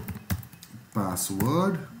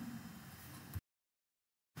password,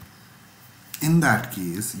 In that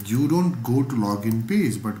case, you don't go to login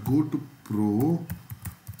page, but go to pro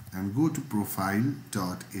and go to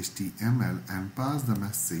profile.html and pass the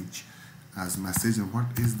message as message. And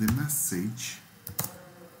what is the message?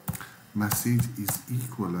 Message is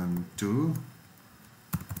equivalent to,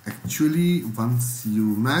 actually once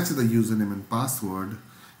you match the username and password,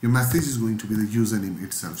 your message is going to be the username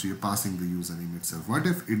itself. So you're passing the username itself. What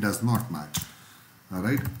if it does not match?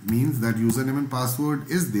 Alright, means that username and password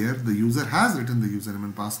is there. The user has written the username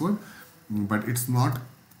and password, but it's not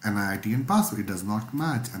an IITN password. It does not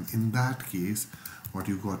match. And in that case, what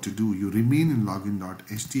you got to do, you remain in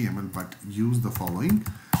login.html, but use the following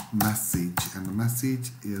message. And the message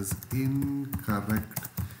is incorrect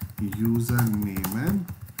username and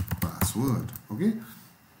password. Okay.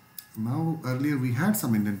 Now, earlier we had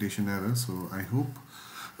some indentation error, so I hope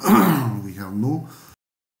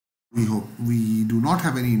we do not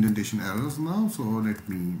have any indentation errors now. So let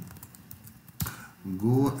me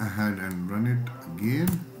go ahead and run it again.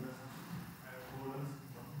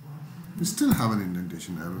 We still have an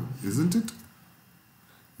indentation error, isn't it?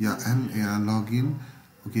 Yeah, and login.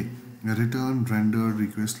 Okay, return render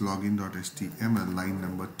request login.html line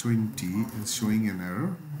number 20 is showing an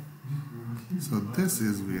error. So this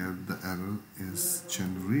is where the error is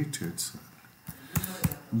generated. So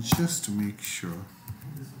just to make sure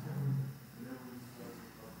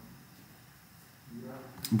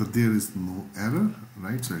that there is no error,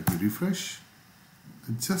 right? So let me refresh.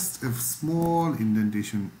 Just a small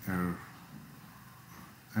indentation error,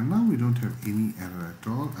 and now we don't have any error at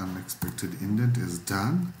all. Unexpected indent is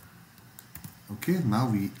done. Okay, now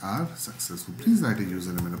we are successful. Please write a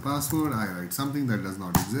username and a password. I write something that does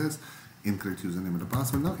not exist. Incorrect username and a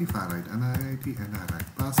password. Now if I write an IIT and I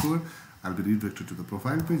write password, I'll be redirected to the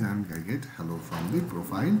profile page and I get hello from the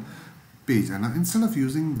profile page. And now instead of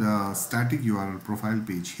using the static URL profile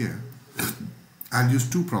page here, I'll use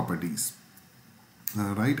two properties.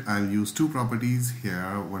 Right, I'll use two properties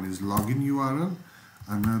here. One is login URL,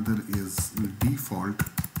 another is default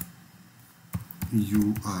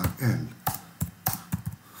URL.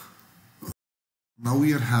 Now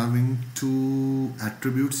we are having two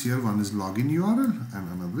attributes here. One is login URL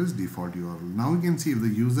and another is default URL. Now you can see if the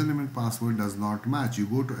username and password does not match, you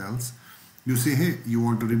go to else. You say, hey, you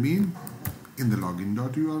want to remain in the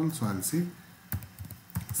login.url. So I'll say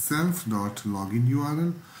self.login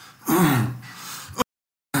URL.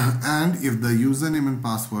 And if the username and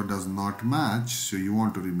password does not match, so you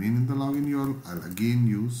want to remain in the login URL, I'll again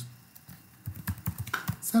use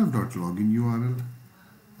self.login URL.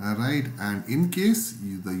 Right, and in case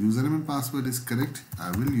the username and password is correct, I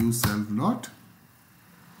will use self.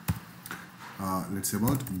 Let's say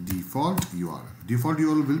about default URL. Default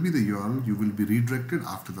URL will be the URL you will be redirected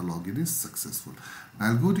after the login is successful. Now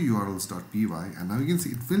I'll go to urls.py and now you can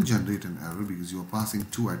see it will generate an error because you are passing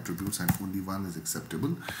two attributes and only one is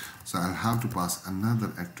acceptable. So I'll have to pass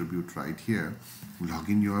another attribute right here.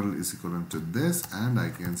 Login URL is equivalent to this, and I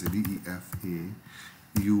can say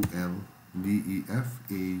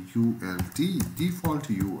default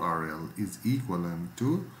URL is equivalent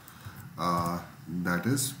to that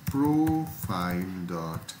is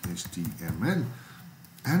profile.html,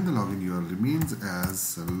 and the login URL remains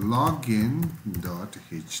as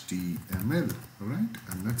login.html. Alright,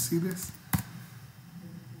 and let's see this.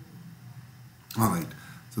 Alright,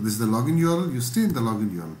 so this is the login URL. You stay in the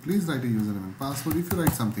login URL. Please write a username and password. If you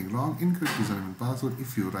write something wrong, incorrect username and password.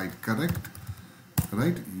 If you write correct,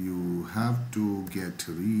 right, you have to get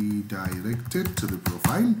redirected to the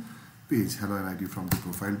profile page. Hello NIT from the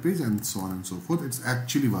profile page, and so on and so forth. It's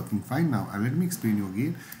actually working fine now. And let me explain you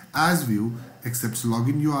again. As view accepts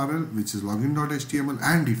login URL, which is login.html,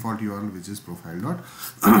 and default URL, which is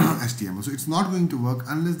profile.html. So it's not going to work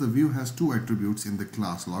unless the view has two attributes in the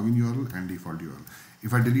class, login URL and default URL.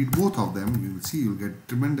 If I delete both of them, you will see you'll get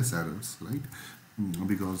tremendous errors, right?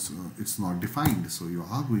 Because it's not defined. So you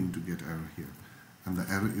are going to get error here. And the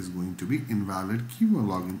error is going to be invalid keyword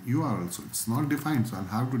login URL. So it's not defined. So I'll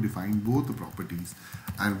have to define both the properties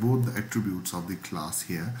and both the attributes of the class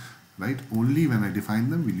here, right? Only when I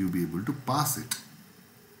define them will you be able to pass it.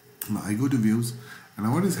 Now I go to views, and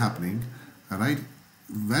now what is happening, right?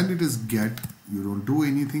 When it is get, you don't do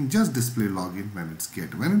anything, just display login when it's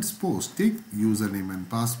get. When it's post, take username and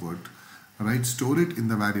password, right? Store it in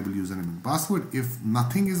the variable username and password. If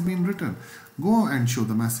nothing is being written, go and show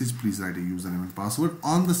the message, please write a username and password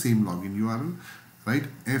on the same login URL, right?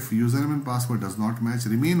 If username and password does not match,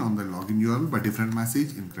 remain on the login URL but different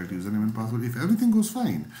message, incorrect username and password. If everything goes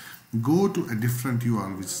fine, go to a different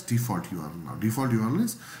URL, which is default URL. Now default URL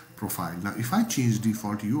is profile. Now if I change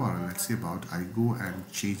default URL, let's say I go and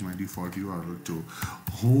change my default URL to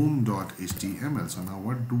home.html. So now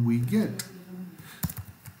what do we get?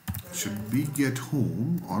 Should we get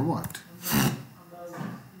home or what?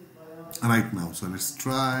 Right now, so let's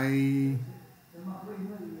try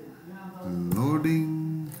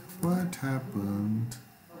loading. What happened?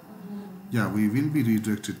 Yeah, we will be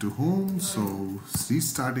redirected to home, so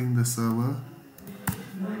restarting the server.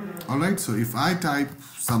 Alright, so if I type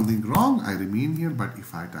something wrong, I remain here, but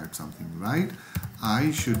if I type something right,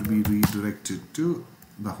 I should be redirected to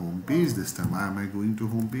the home page this time. Why am I going to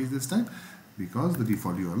home page this time? Because the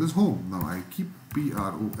default URL is home. Now I keep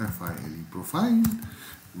profile, profile.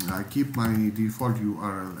 I keep my default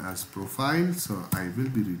URL as profile, so I will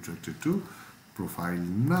be redirected to profile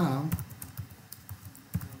now.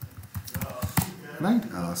 Right,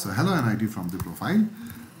 so hello and ID from the profile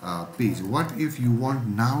page. What if you want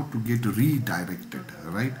now to get redirected,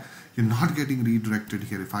 right? You're not getting redirected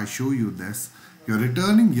here. If I show you this, you're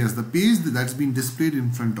returning, yes, the page that's been displayed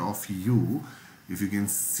in front of you, if you can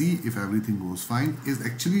see, if everything goes fine, is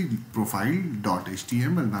actually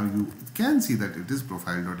profile.html. Now you can see that it is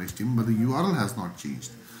profile.html, but the URL has not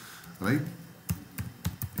changed, right?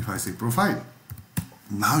 If I say profile,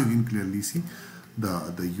 now you can clearly see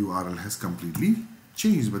the URL has completely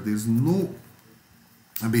changed, but there's no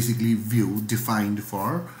basically view defined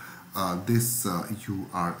for this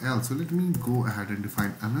URL. So let me go ahead and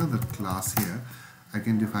define another class here. I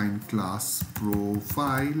can define class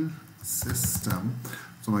profile system.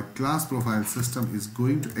 So my class profile system is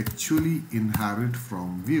going to actually inherit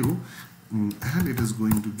from view, and it is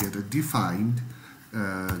going to get a defined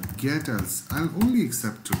get else. I'll only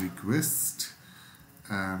accept request,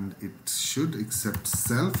 and it should accept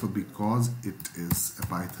self because it is a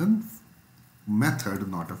Python method,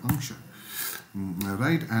 not a function,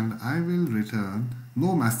 right? And I will return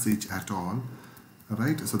no message at all,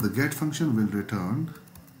 right? So the get function will return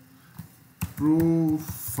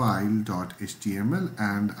profile.html,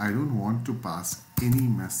 and I don't want to pass any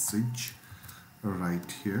message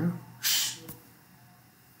right here.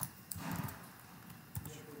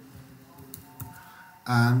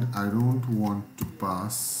 And I don't want to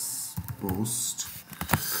pass post.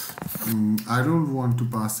 I don't want to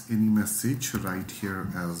pass any message right here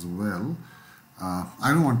as well.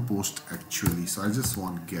 I don't want post actually, so I just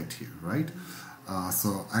want get here, right?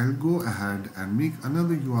 So I'll go ahead and make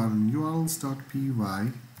another URL, urls.py,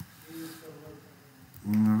 right?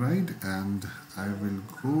 And I will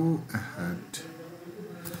go ahead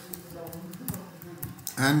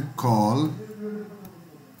and call,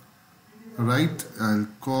 right? I'll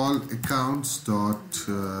call accounts dot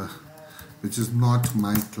which is not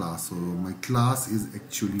my class. So my class is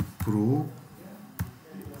actually profile.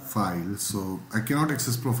 So I cannot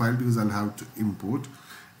access profile because I'll have to import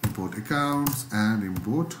accounts and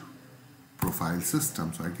import profile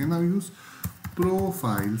system. So I can now use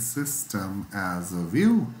profile system as a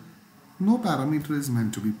view. No parameter is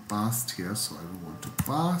meant to be passed here, so I don't want to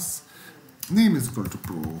pass. Name is equal to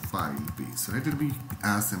profile page. So it will be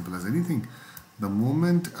as simple as anything. The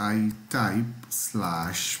moment I type /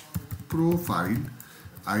 profile,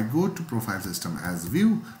 I go to profile system as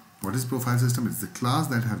view. What is profile system? It's the class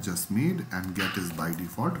that I have just made, and get is by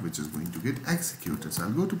default, which is going to get executed. So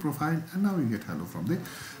I'll go to profile, and now you get hello from the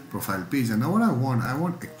profile page. And now what I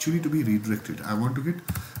want actually to be redirected. I want to get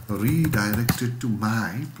redirected to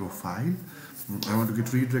my profile. I want to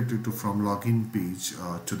get redirected to from login page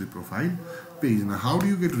to the profile page. Now how do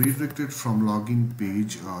you get redirected from login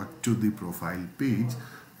page to the profile page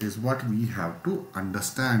is what we have to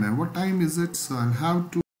understand. And what time is it? So I'll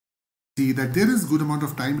have to see that there is good amount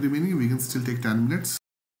of time remaining. We can still take 10 minutes,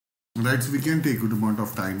 right? So we can take good amount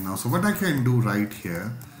of time now. So what I can do right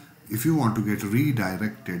here, if you want to get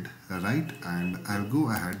redirected, right, and I'll go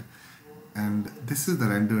ahead, and this is the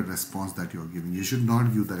rendered response that you're giving. You should not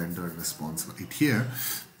view the rendered response right here.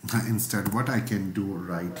 Instead, what I can do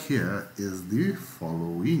right here is the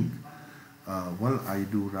following. What I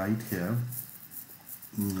do right here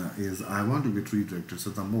is I want to get redirected.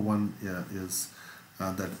 So number one is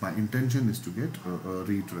that my intention is to get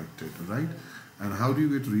redirected, right? And how do you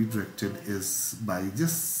get redirected is by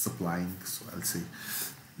just supplying. So I'll say,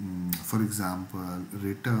 for example,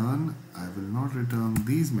 return. I will not return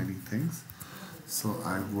these many things, so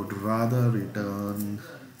I would rather return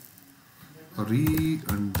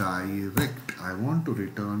redirect. I want to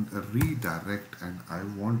return a redirect, and I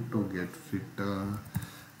want to get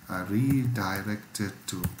redirected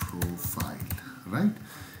to profile, right?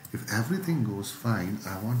 If everything goes fine,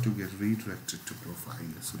 I want to get redirected to profile.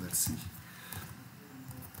 So let's see.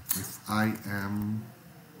 if I am,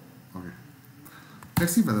 okay,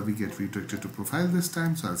 let's see whether we get redirected to profile this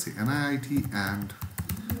time. So I'll say NIIT and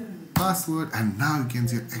password, and now you can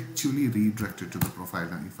see I'm actually redirected to the profile.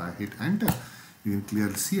 And if I hit enter, you can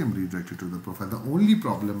clearly see I'm redirected to the profile. The only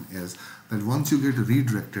problem is that once you get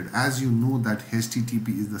redirected, as you know that HTTP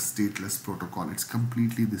is the stateless protocol. It's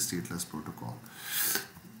completely the stateless protocol.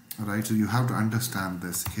 Right, so you have to understand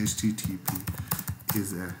this. HTTP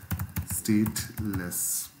is a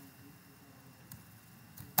stateless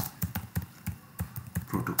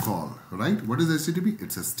protocol, right? What is HTTP?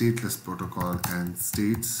 It's a stateless protocol, and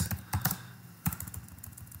states,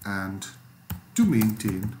 and to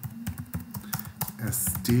maintain a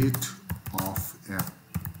state of a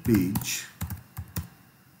page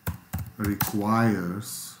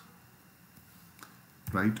requires,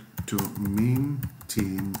 right, to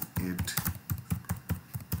maintain it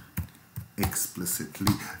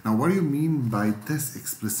explicitly. Now what do you mean by this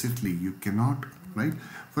explicitly? You cannot, right?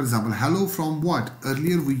 For example, hello from what?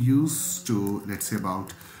 Earlier we used to, let's say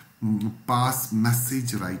about pass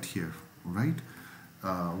message right here, right?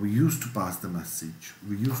 We used to pass the message.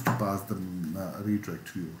 We used to pass the redirect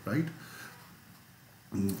view, right?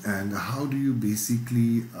 And how do you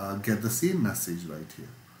basically get the same message right here?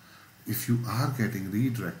 If you are getting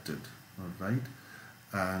redirected, all right,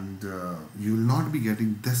 and you will not be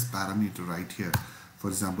getting this parameter right here. For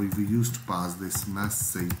example, if we used to pass this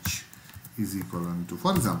message is equal to,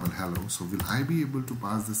 for example, hello. So will I be able to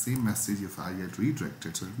pass the same message if I get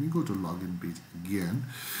redirected? So let me go to login page again,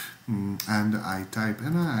 and I type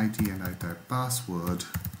NIIT and I type password.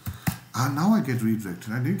 Now I get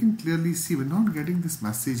redirected, and you can clearly see we're not getting this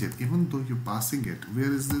message yet, even though you're passing it.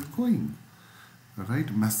 Where is it going?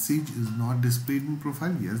 Right, message is not displayed in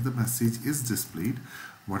profile. Yes, the message is displayed.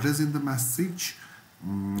 What is in the message?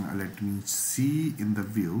 Let me see in the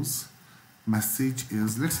views. Message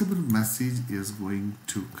is, let's say the message is going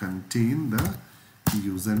to contain the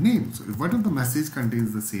username. So what if the message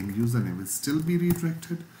contains the same username, will still be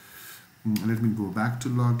redirected? Let me go back to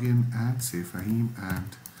login and say Fahim,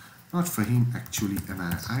 and not Fahim, actually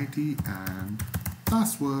NIIT and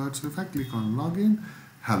password. So if I click on login,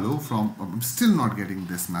 hello from, I'm still not getting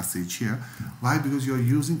this message here. Why? Because you're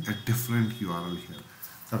using a different URL here,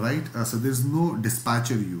 right? So there's no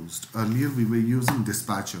dispatcher used. Earlier we were using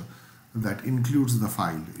dispatcher that includes the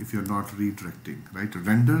file if you're not redirecting, right?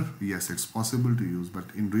 Render, yes, it's possible to use, but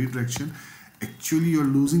in redirection, actually you're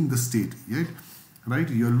losing the state, right?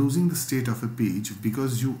 You're losing the state of a page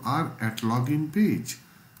because you are at login page,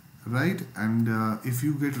 right? And if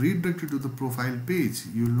you get redirected to the profile page,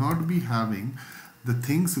 you will not be having the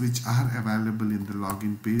things which are available in the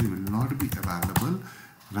login page will not be available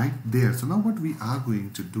right there. So now what we are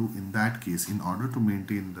going to do in that case, in order to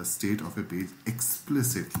maintain the state of a page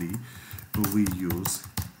explicitly, we use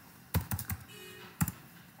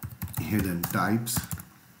hidden types,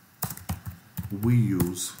 we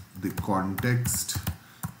use the context,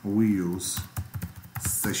 we use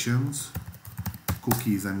sessions,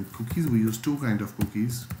 cookies. And cookies, we use two kind of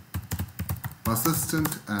cookies,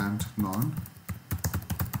 persistent and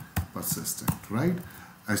non-persistent, right?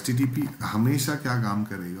 HTTP हमेशा क्या काम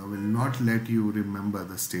करेगा? Will not let you remember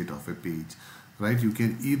the state of a page, right? You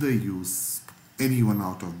can either use any one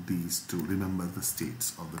out of these to remember the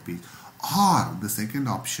states of the page, or the second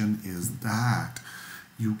option is that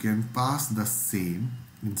you can pass the same,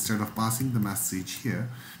 instead of passing the message here,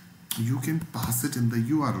 you can pass it in the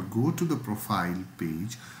URL. Go to the profile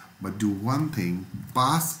page, but do one thing,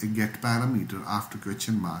 pass a get parameter after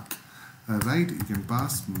question mark, right? You can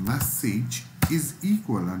pass message is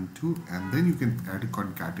equivalent to, and then you can add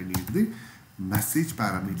concatenate the message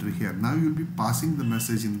parameter here. Now you'll be passing the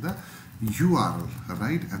message in the URL,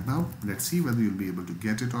 right? And now let's see whether you'll be able to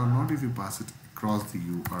get it or not if you pass it across the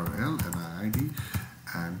URL and ID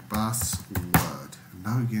and password.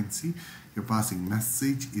 Now you can see you're passing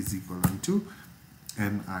message is equivalent to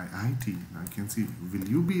NIIT. Now you can see, will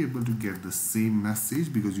you be able to get the same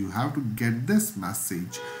message? Because you have to get this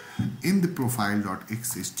message in the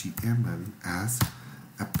profile.xhtml as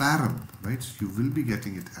a param, right? You will be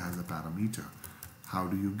getting it as a parameter. How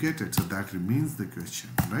do you get it? So that remains the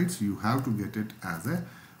question, right? So you have to get it as a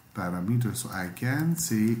parameter. So I can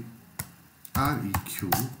say req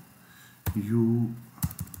you,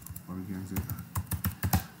 or you can say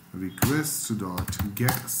request dot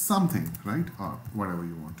get something, right? Or whatever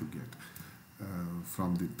you want to get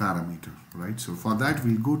from the parameter, right? So for that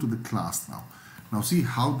we'll go to the class now. Now see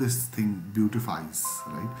how this thing beautifies,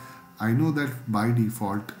 right? I know that by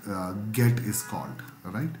default get is called,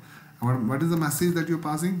 right? What is the message that you're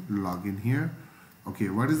passing? Log in here, Okay,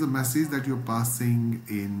 what is the message that you're passing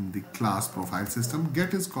in the class profile system?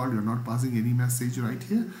 Get is called, you're not passing any message right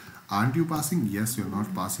here. Aren't you passing? Yes, you're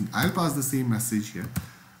not passing. I'll pass the same message here.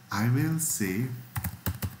 I will say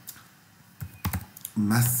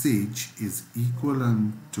message is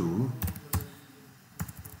equivalent to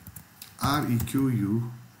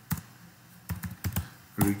requ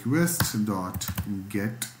request dot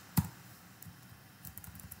get.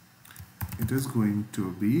 It is going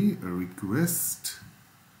to be a request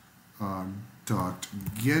dot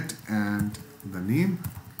get and the name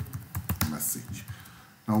message.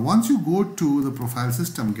 Now once you go to the profile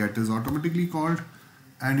system, get is automatically called,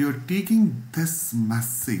 and you're taking this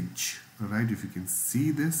message, right? If you can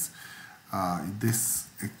see this, this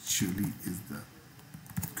actually is the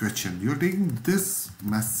question. You're taking this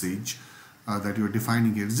message that you're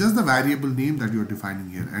defining here. It's just the variable name that you're defining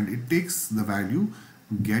here, and it takes the value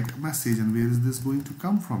get message. And where is this going to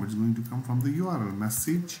come from? It's going to come from the URL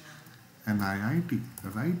message NIIT,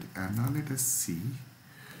 right? And now let us see.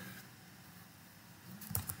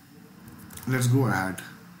 Let's go ahead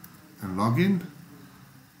and log in.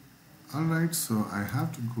 Alright, so I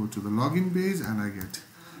have to go to the login page and I get,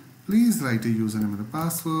 please write a username and a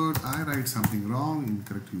password. I write something wrong,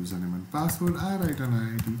 incorrect username and password. I write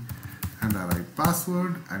NIIT and I write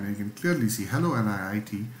password, and you can clearly see hello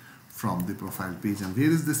NIIT from the profile page. And where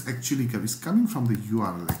is this actually coming? It's coming from the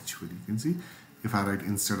URL actually. You can see if I write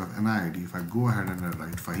instead of NIIT, if I go ahead and I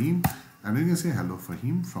write Fahim, and then you can say hello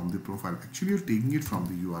Fahim from the profile. Actually, you're taking it from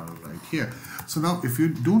the URL right here. So now if you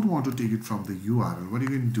don't want to take it from the URL, what you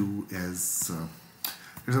can do is,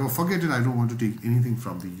 forget it, I don't want to take anything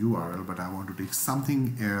from the URL, but I want to take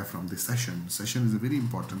something from the session. Session is a very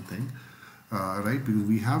important thing, right? Because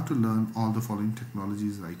we have to learn all the following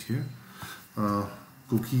technologies right here.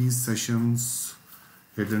 Cookies, sessions,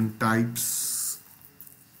 hidden types,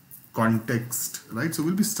 context, right? So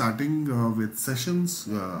we'll be starting with sessions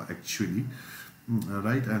actually,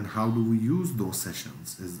 right? And how do we use those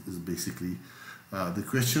sessions is basically the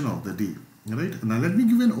question of the day, right? Now let me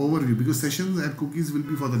give an overview, because sessions and cookies will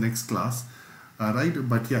be for the next class, right?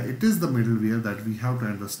 But yeah, it is the middleware that we have to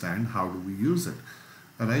understand how do we use it,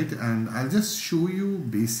 right? And I'll just show you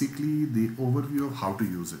basically the overview of how to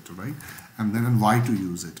use it, right? And then why to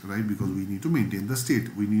use it, right? Because we need to maintain the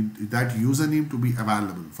state. We need that username to be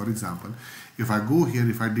available. For example, if I go here,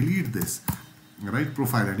 if I delete this, right,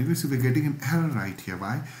 profile, and you can see we're getting an error right here.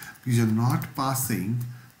 Why? Because you're not passing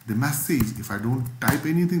the message. If I don't type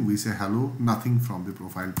anything, we say hello, nothing from the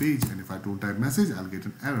profile page. And if I don't type message, I'll get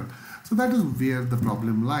an error. So that is where the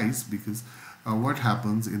problem lies, because what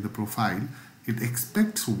happens in the profile, it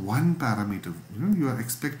expects one parameter. You are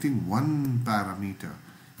expecting one parameter.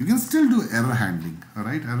 You can still do error handling, all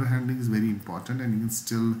right? Error handling is very important, and you can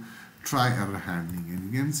still try error handling.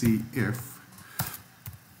 And you can see if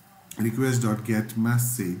request.get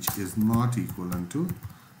message is not equivalent to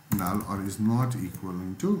null or is not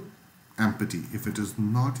equivalent to empty. If it is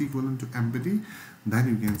not equivalent to empty, then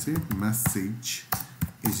you can say message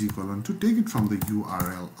is equivalent to, take it from the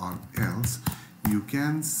URL, or else you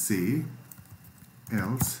can say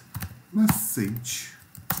else message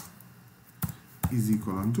is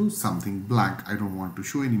equivalent to something blank. I don't want to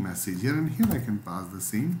show any message here, and here I can pass the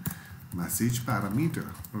same message parameter,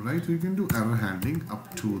 right? You can do error handling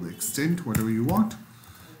up to the extent whatever you want.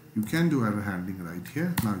 You can do error handling right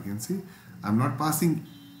here. Now you can see I'm not passing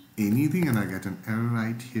anything and I get an error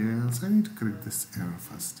right here, so I need to correct this error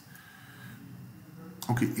first.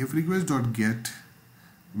 Okay, if request.get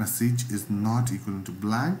message is not equivalent to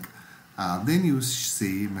blank, then you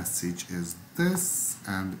say message is this,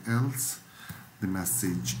 and else the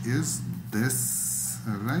message is this,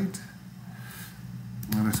 right?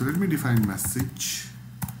 Alright, so let me define message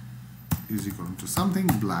is equal to something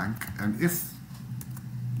blank, and if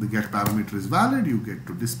the get parameter is valid, you get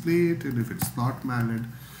to display it, and if it's not valid,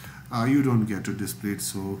 you don't get to display it.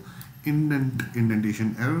 So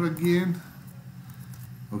indentation error again.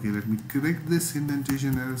 Okay, let me correct this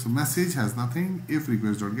indentation error. So message has nothing. If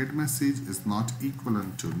request.get message is not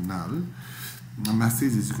equivalent to null,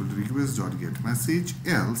 message is equal to request.get message,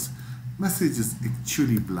 else message is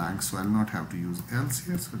actually blank, so I'll not have to use else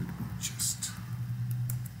here. So let me just,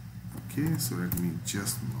 okay, so let me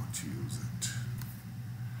just not use it.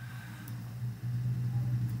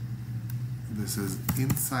 This is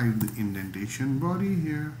inside the indentation body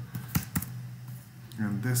here,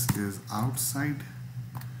 and this is outside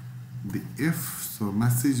the if. So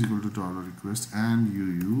message equal to $request, and you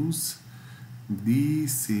use the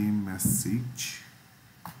same message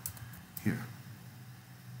here.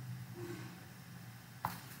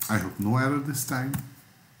 I hope no error this time.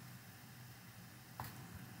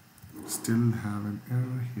 Still still have an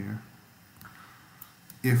error here.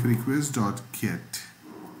 If request.get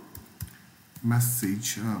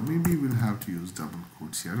message, maybe we'll have to use double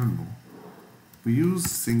quotes here, I don't know. We used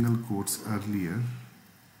single quotes earlier.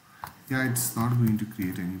 Yeah, it's not going to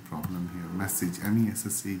create any problem here. Message,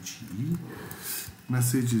 M-E-S-S-A-G-E.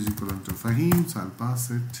 Message is equivalent to Fahim, so I'll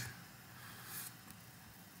pass it.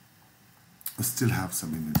 I still have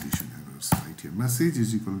some indentation errors right here. Message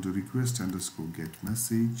is equal to request underscore get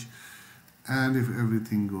message. And if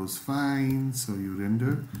everything goes fine, so you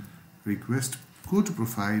render request, go to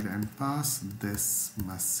profile and pass this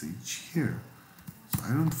message here. So I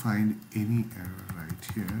don't find any error right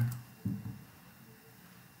here.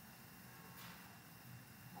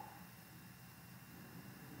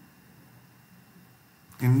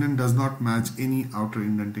 Indent does not match any outer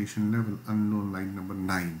indentation level, unknown, line number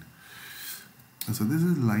 9. So this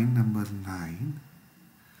is line number 9.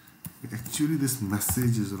 Actually this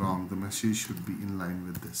message is wrong. The message should be in line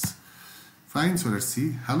with this. Fine, so let's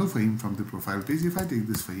see. Hello Fahim from the profile page. If I take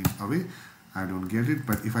this Fahim away, I don't get it.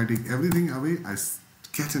 But if I take everything away, I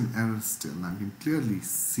get an error still. I can clearly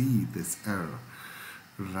see this error,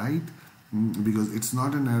 right? Because it's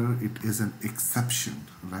not an error, it is an exception,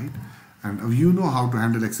 right? And you know how to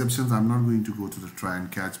handle exceptions. I'm not going to go to the try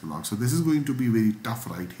and catch block. So this is going to be very tough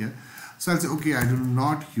right here. So I'll say, okay, I do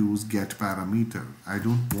not use get parameter. I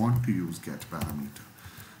don't want to use get parameter,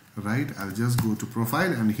 right? I'll just go to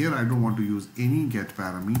profile, and here I don't want to use any get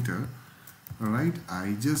parameter, all right?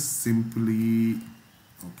 I just simply,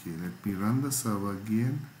 okay, let me run the server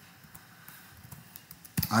again.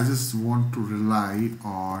 I just want to rely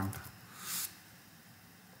on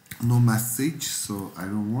no message, so I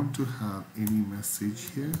don't want to have any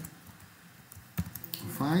message here.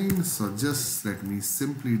 Fine, so just let me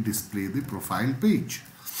simply display the profile page.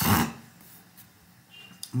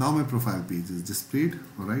 Now my profile page is displayed,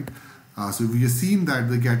 all right? So we have seen that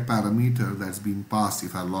the get parameter that's been passed,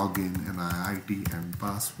 if I log in and ID and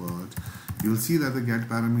password, you'll see that the get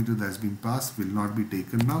parameter that's been passed will not be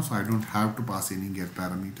taken now, so I don't have to pass any get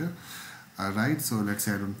parameter. All right, so let's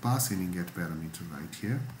say I don't pass any get parameter right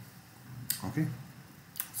here. Okay,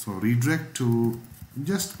 so redirect to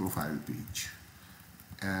just profile page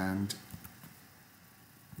and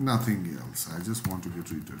nothing else. I just want to get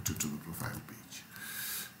redirected to the profile page.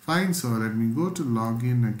 Fine, so let me go to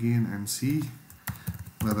login again and see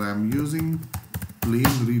whether I'm using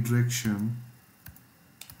plain redirection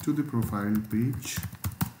to the profile page.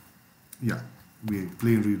 Yeah,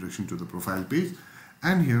 plain redirection to the profile page.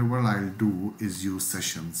 And here what I'll do is use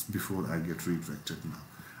sessions before I get redirected now.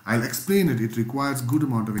 I'll explain it. It requires good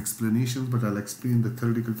amount of explanations, but I'll explain the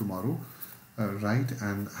theoretical tomorrow. Right,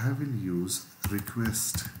 and I will use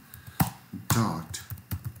request dot,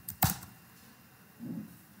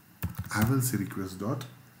 I will say request dot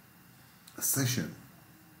session.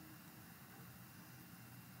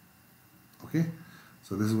 Okay,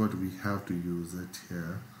 so this is what we have to use it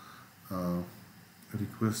here.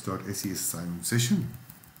 Request dot session,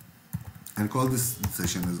 and call this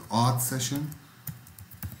session as auth session.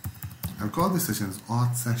 I'll call this session as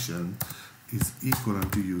auth session is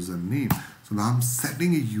equivalent to username. So now I'm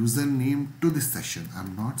setting a username to this session.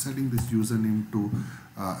 I'm not setting this username to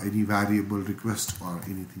any variable request or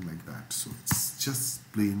anything like that. So it's just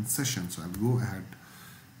plain session. So I'll go ahead,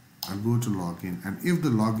 I'll go to login, and if the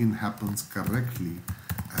login happens correctly,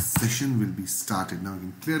 a session will be started. Now you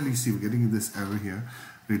can clearly see we're getting this error here.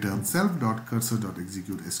 Return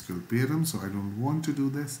self.cursor.execute SQL param. So I don't want to do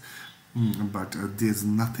this, but there's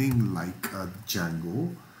nothing like a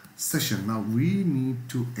Django session. Now we need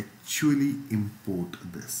to actually import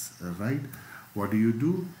this, right? What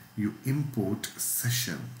do? You import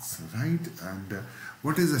sessions, right? And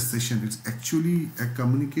what is a session? It's actually a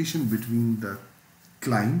communication between the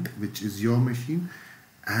client, which is your machine,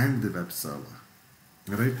 and the web server,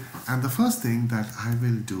 right? And the first thing that I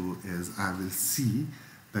will do is I will see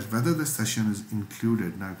that whether the session is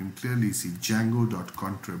included. Now you can clearly see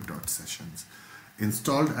django.contrib.sessions.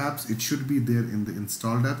 Installed apps, it should be there in the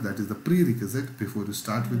installed app. That is the prerequisite before you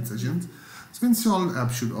start with sessions. So installed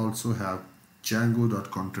app should also have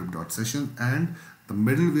django.contrib.session, and the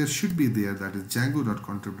middleware should be there. That is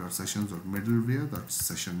django.contrib.sessions or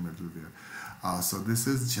middleware.session middleware. So this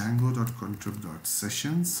is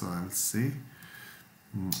django.contrib.sessions. So I'll say,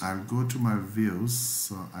 I'll go to my views.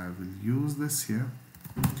 So I will use this here.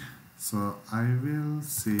 So I will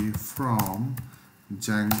say from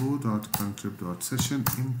django.contrib.session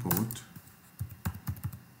import.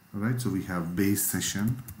 Right, so we have base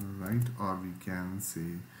session, right, or we can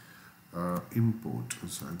say import.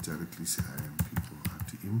 So I'll directly say I am people have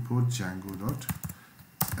to import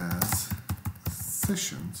django.as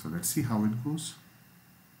session. So let's see how it goes.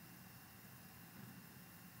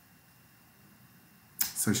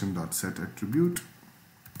 Session.set attribute.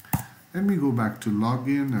 Let me go back to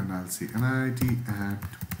login and I'll say NIIT and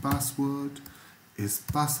password is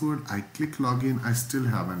password. I click login. I still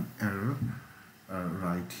have an error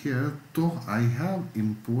right here, though I have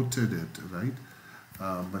imported it, right?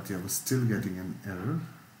 But I was still getting an error.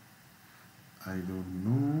 I don't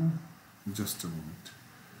know. Just a moment.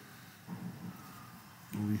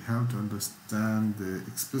 We have to understand the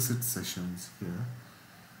explicit sessions here.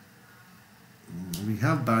 We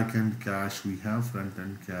have backend cache, we have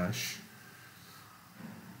front-end cache.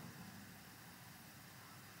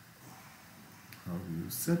 How do you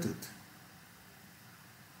set it?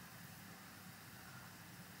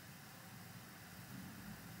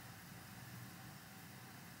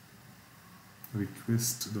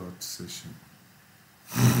 Request.session.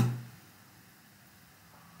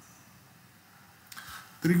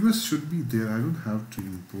 The request should be there. I don't have to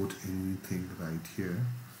import anything right here.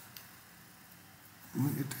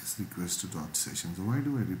 It is request.session. So why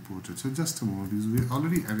do I report it? So just a moment, because we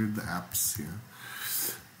already added the apps here.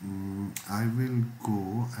 I will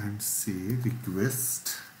go and say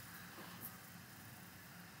request,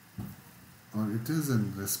 or it is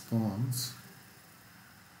in response.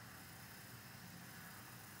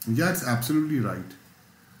 Yeah, it's absolutely right.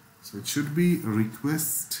 So it should be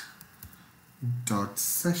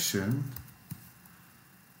request.session,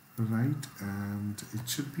 right? And it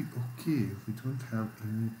should be okay. We don't have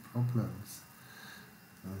any problems.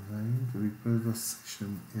 Alright,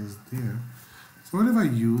 request.session is there. So what if I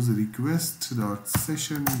use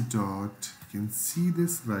request.session dot, you can see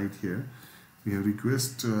this right here. We have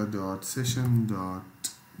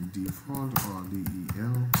request.session.default or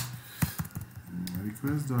del.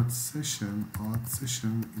 Request.session auth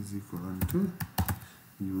session is equal to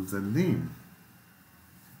username.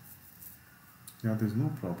 Yeah, there's no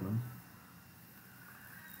problem.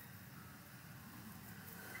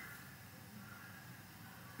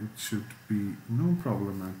 It should be no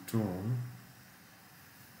problem at all.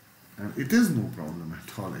 And it is no problem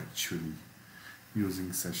at all actually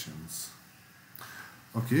using sessions.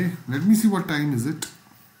 Okay, let me see what time is it.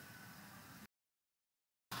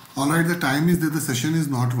 Alright, the time is that the session is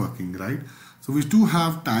not working, right? So we do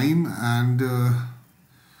have time, and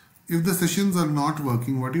if the sessions are not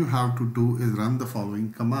working, what you have to do is run the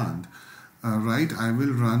following command. Right, I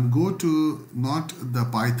will go to not the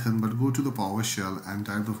Python but go to the PowerShell and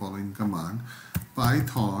type the following command,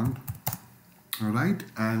 Python. Alright,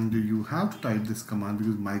 and you have to type this command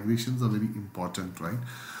because migrations are very important, right?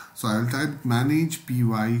 So I will type manage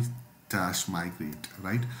py-migrate,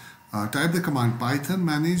 right? Type the command python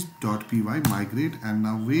manage.py migrate, and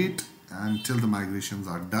now wait until the migrations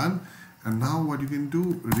are done. And now what you can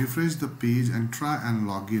do, refresh the page and try and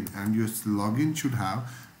log in, and your login should have,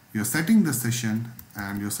 you're setting the session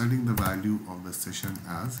and you're setting the value of the session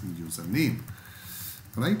as username,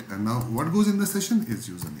 right? And now what goes in the session is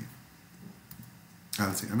username.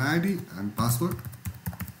 I'll say an ID and password,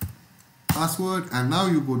 and now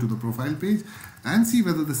you go to the profile page and see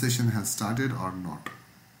whether the session has started or not.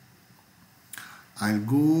 I'll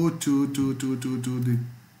go to the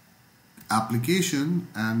application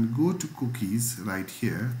and go to cookies right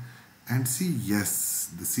here and see, yes,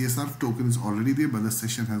 the CSR token is already there, but the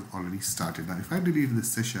session has already started. Now if I delete this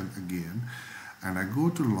session again and I go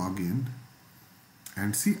to login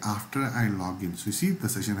and see after I log in, so you see the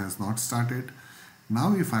session has not started.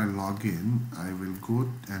 Now if I log in, I will go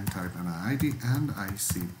and type an ID and I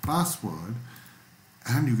say password,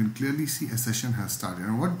 and you can clearly see a session has started.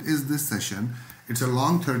 And what is this session? It's a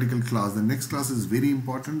long theoretical class. The next class is very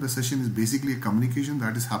important. The session is basically a communication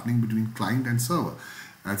that is happening between client and server.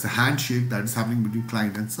 It's a handshake that is happening between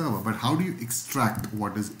client and server. But how do you extract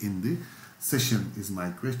what is in the session is my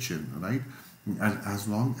question, right? And as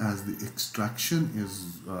long as the extraction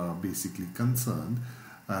is basically concerned,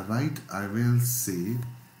 right, I will say,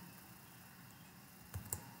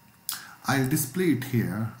 I'll display it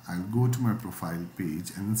here. I'll go to my profile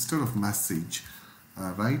page, and instead of message,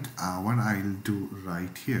 right, what I'll do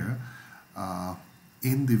right here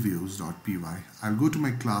in the views.py, I'll go to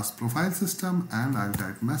my class profile system and I'll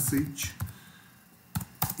type message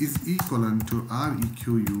is equivalent to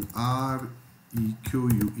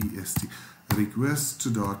request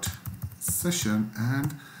request.session,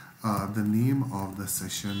 and the name of the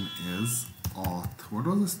session is auth. What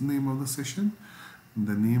was the name of the session?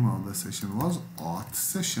 The name of the session was auth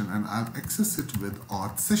session, and I'll access it with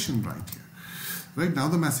auth session right here. Right now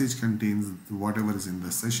the message contains whatever is in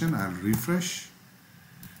the session. I'll refresh,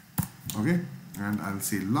 okay, and I'll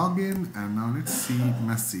say login, and now let's see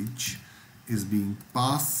message is being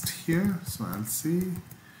passed here. So I'll say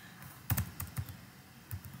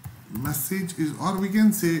message is, or we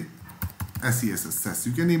can say SES.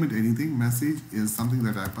 You can name it anything. Message is something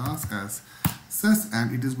that I pass as SES,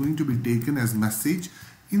 and it is going to be taken as message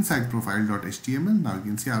inside profile.html. Now you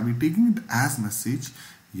can see, are we taking it as message?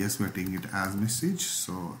 Yes, we're taking it as message.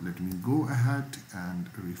 So let me go ahead and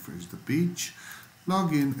refresh the page.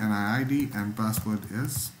 Login, NIID, and password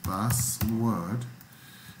is password,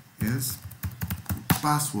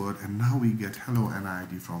 and now we get hello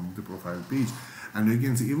NIID from the profile page. And you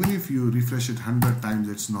can see, even if you refresh it 100 times,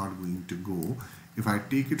 it's not going to go. If I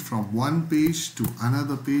take it from one page to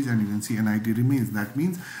another page, and you can see NIID remains, that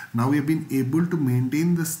means now we have been able to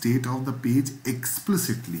maintain the state of the page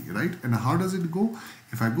explicitly, right? And how does it go?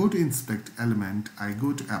 If I go to inspect element, I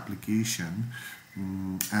go to application,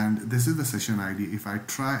 and this is the session ID. If I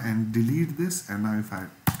try and delete this, and now if I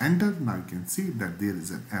enter, now you can see that there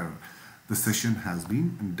is an error. The session has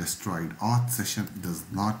been destroyed. Auth session does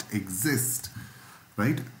not exist,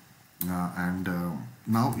 right?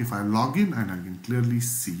 Now if I log in, and I can clearly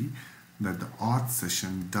see that the auth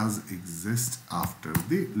session does exist after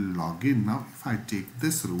the login. Now if I take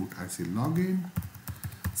this route, I say login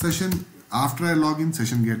session. After I log in,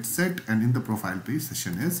 session gets set, and in the profile page,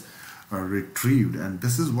 session is retrieved. And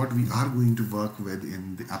this is what we are going to work with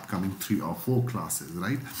in the upcoming 3 or 4 classes,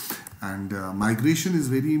 right? And migration is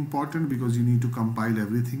very important, because you need to compile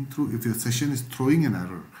everything through. If your session is throwing an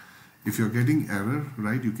error, if you're getting error,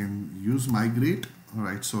 right, you can use migrate,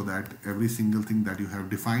 right, so that every single thing that you have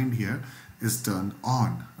defined here is turned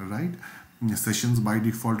on, right? Sessions by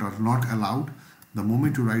default are not allowed. The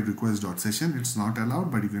moment you write request.session, it's not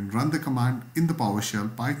allowed, but you can run the command in the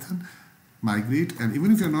PowerShell Python, migrate. And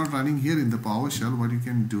even if you're not running here in the PowerShell, what you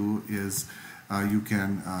can do is you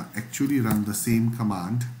can actually run the same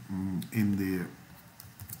command in the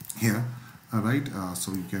here, right?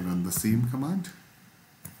 So you can run the same command,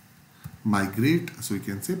 migrate. So you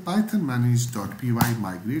can say python manage.py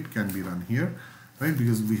migrate can be run here, right?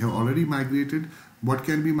 Because we have already migrated. What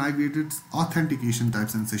can be migrated? Authentication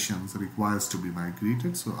types and sessions requires to be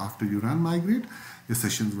migrated. So after you run migrate, your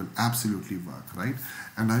sessions will absolutely work, right?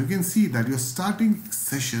 And now you can see that you're starting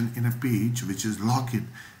session in a page which is login,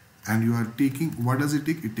 and you are taking, what does it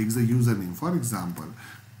take? It takes a username, for example,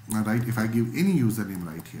 right? If I give any username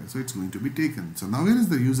right here, so it's going to be taken. So now where is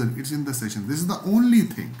the user? It's in the session. This is the only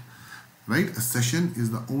thing, right? A session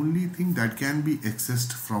is the only thing that can be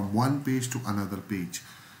accessed from one page to another page,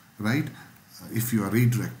 right? If you are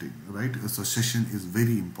redirecting, right? So session is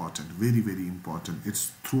very important, very, very important.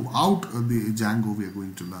 It's throughout the Django we are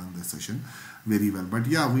going to learn the session very well. But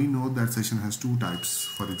yeah, we know that session has 2 types.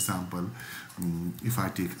 For example, if I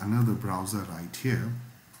take another browser right here,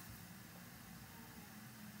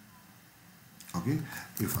 okay,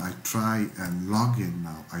 if I try and log in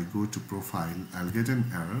now, I go to profile, I'll get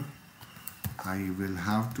an error. I will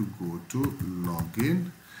have to go to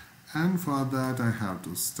login, and for that I have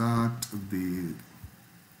to start the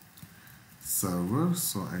server.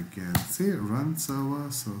 So I can say run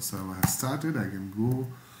server. So server has started. I can go,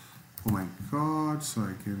 oh my god, so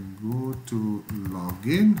I can go to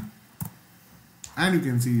login, and you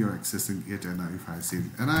can see you're accessing it. And if I say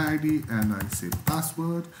NIID and I say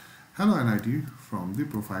password, hello NIID from the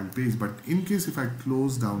profile page. But in case if I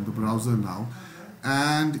close down the browser now,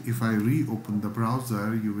 and if I reopen the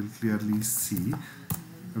browser, you will clearly see,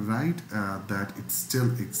 right, that it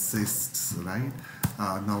still exists, right?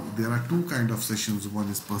 Now there are 2 kind of sessions. One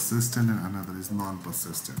is persistent and another is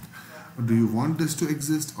non-persistent. Do you want this to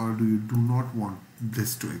exist, or do you do not want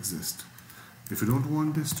this to exist? If you don't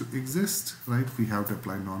want this to exist, right, we have to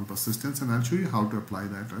apply non-persistence, and I'll show you how to apply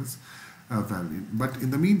that as a value. But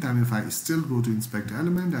in the meantime, if I still go to inspect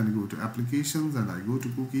element and go to applications and I go to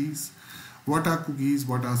cookies, what are cookies,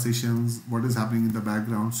 what are sessions, what is happening in the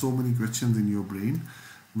background? So many questions in your brain.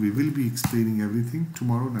 We will be explaining everything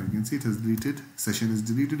tomorrow. Now you can see it has deleted, session is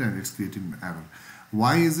deleted, and it's creating an error.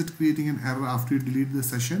 Why is it creating an error after you delete the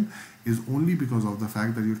session? Is only because of the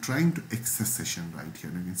fact that you're trying to access session right here.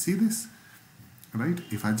 You can see this, right?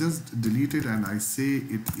 If I just delete it and I say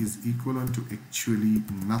it is equivalent to actually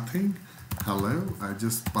nothing, hello, I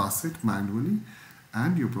just pass it manually,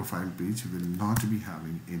 and your profile page will not be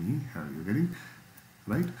having any error. You're getting,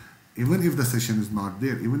 right? Even if the session is not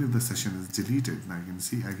there, even if the session is deleted, now you can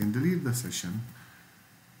see I can delete the session.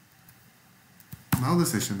 Now the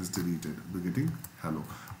session is deleted. We're getting hello.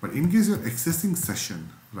 But in case you're accessing session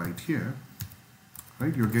right here,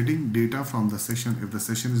 right, you're getting data from the session. If the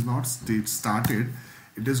session is not started,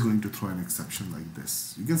 it is going to throw an exception like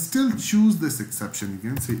this. You can still choose this exception.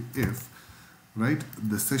 You can say if, right,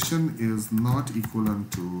 the session is not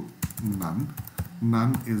equivalent to none.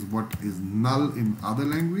 None is what is null in other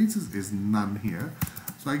languages, is none here.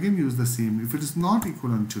 So I can use the same. If it is not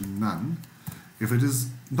equivalent to none, if it is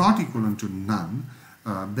not equivalent to none,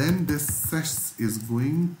 then this ses is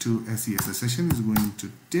going to SES session is going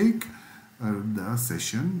to take the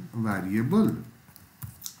session variable.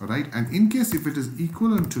 Alright, and in case if it is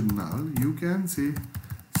equivalent to null, you can say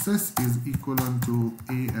ses is equivalent to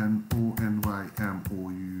ANONYMOUS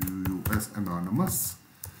anonymous.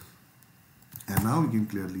 And now we can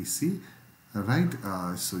clearly see, right?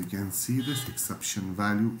 So you can see this exception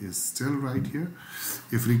value is still right here.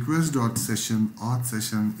 If request.session auth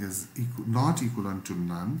session is not equivalent to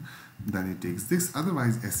none, then it takes this.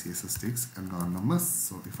 Otherwise, SCSS takes anonymous.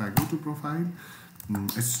 So if I go to profile,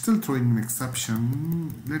 it's still throwing an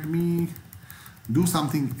exception. Let me do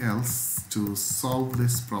something else to solve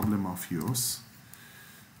this problem of yours.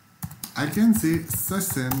 I can say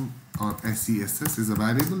session or SESS is a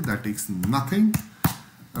variable that takes nothing,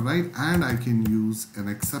 right? And I can use an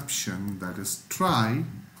exception, that is try.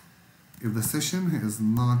 If the session is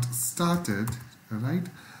not started, right,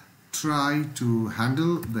 try to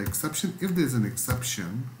handle the exception. If there's an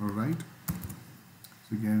exception, all right,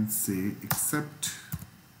 so you can say except,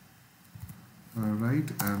 all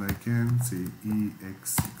right, and I can say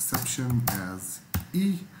exception as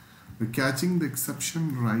E. We're catching the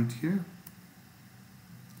exception right here.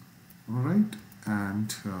 Alright,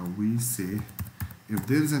 and we say if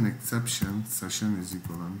there is an exception, session is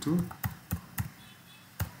equivalent to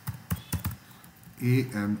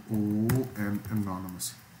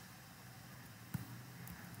anonymous.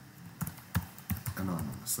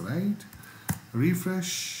 Anonymous, right?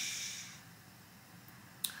 Refresh.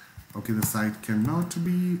 Okay, the site cannot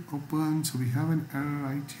be opened, so we have an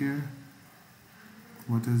error right here.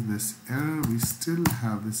 What is this error? We still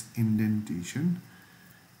have this indentation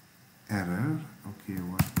error. Okay,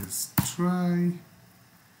 what is try?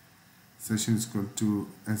 Session is equal to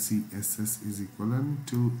SESS is equivalent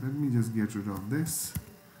to, let me just get rid of this.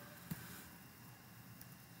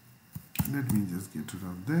 Let me just get rid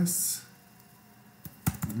of this.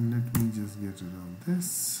 Let me just get rid of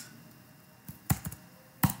this.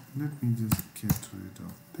 Let me just get rid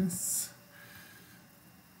of this.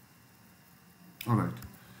 All right.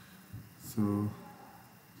 So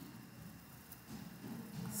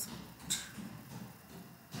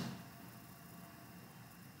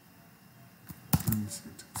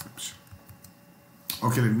exception.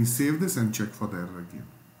 Okay, let me save this and check for the error again.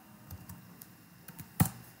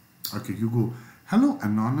 Okay, you go hello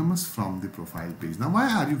anonymous from the profile page. Now why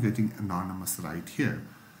are you getting anonymous right here?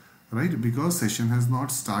 Right, because session has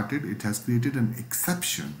not started, it has created an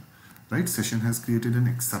exception. Right, session has created an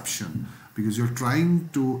exception because you're trying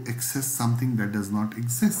to access something that does not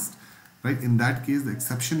exist. Right, in that case the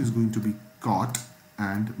exception is going to be caught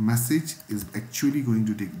and message is actually going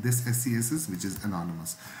to take this SCSS, which is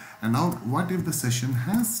anonymous. And now what if the session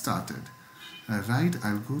has started? Right,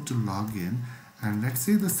 I'll go to login and let's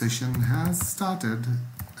say the session has started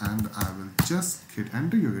and I will just hit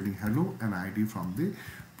enter. You're getting hello and ID from the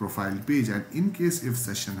profile page. And in case if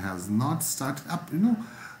session has not started up,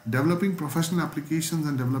 developing professional applications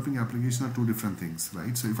and developing application are two different things,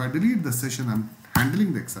 right? So if I delete the session, I'm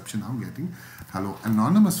handling the exception. I'm getting hello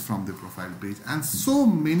anonymous from the profile page, and so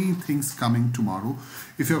many things coming tomorrow.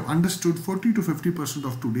 If you have understood 40 to 50%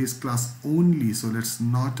 of today's class only, so let's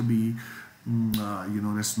not be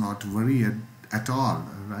let's not worry at all,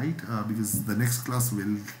 right? Because the next class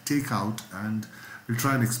will take out and we'll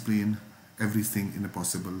try and explain everything in a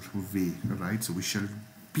possible way, right? So we shall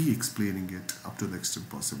be explaining it up to the extent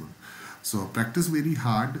possible. So practice very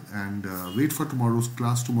hard and wait for tomorrow's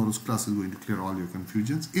class. Tomorrow's class is going to clear all your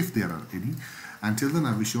confusions if there are any. Until then,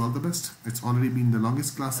 I wish you all the best. It's already been the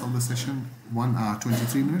longest class of the session, 1 hour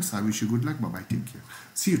 23 minutes. I wish you good luck. Bye bye. Take care.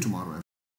 See you tomorrow.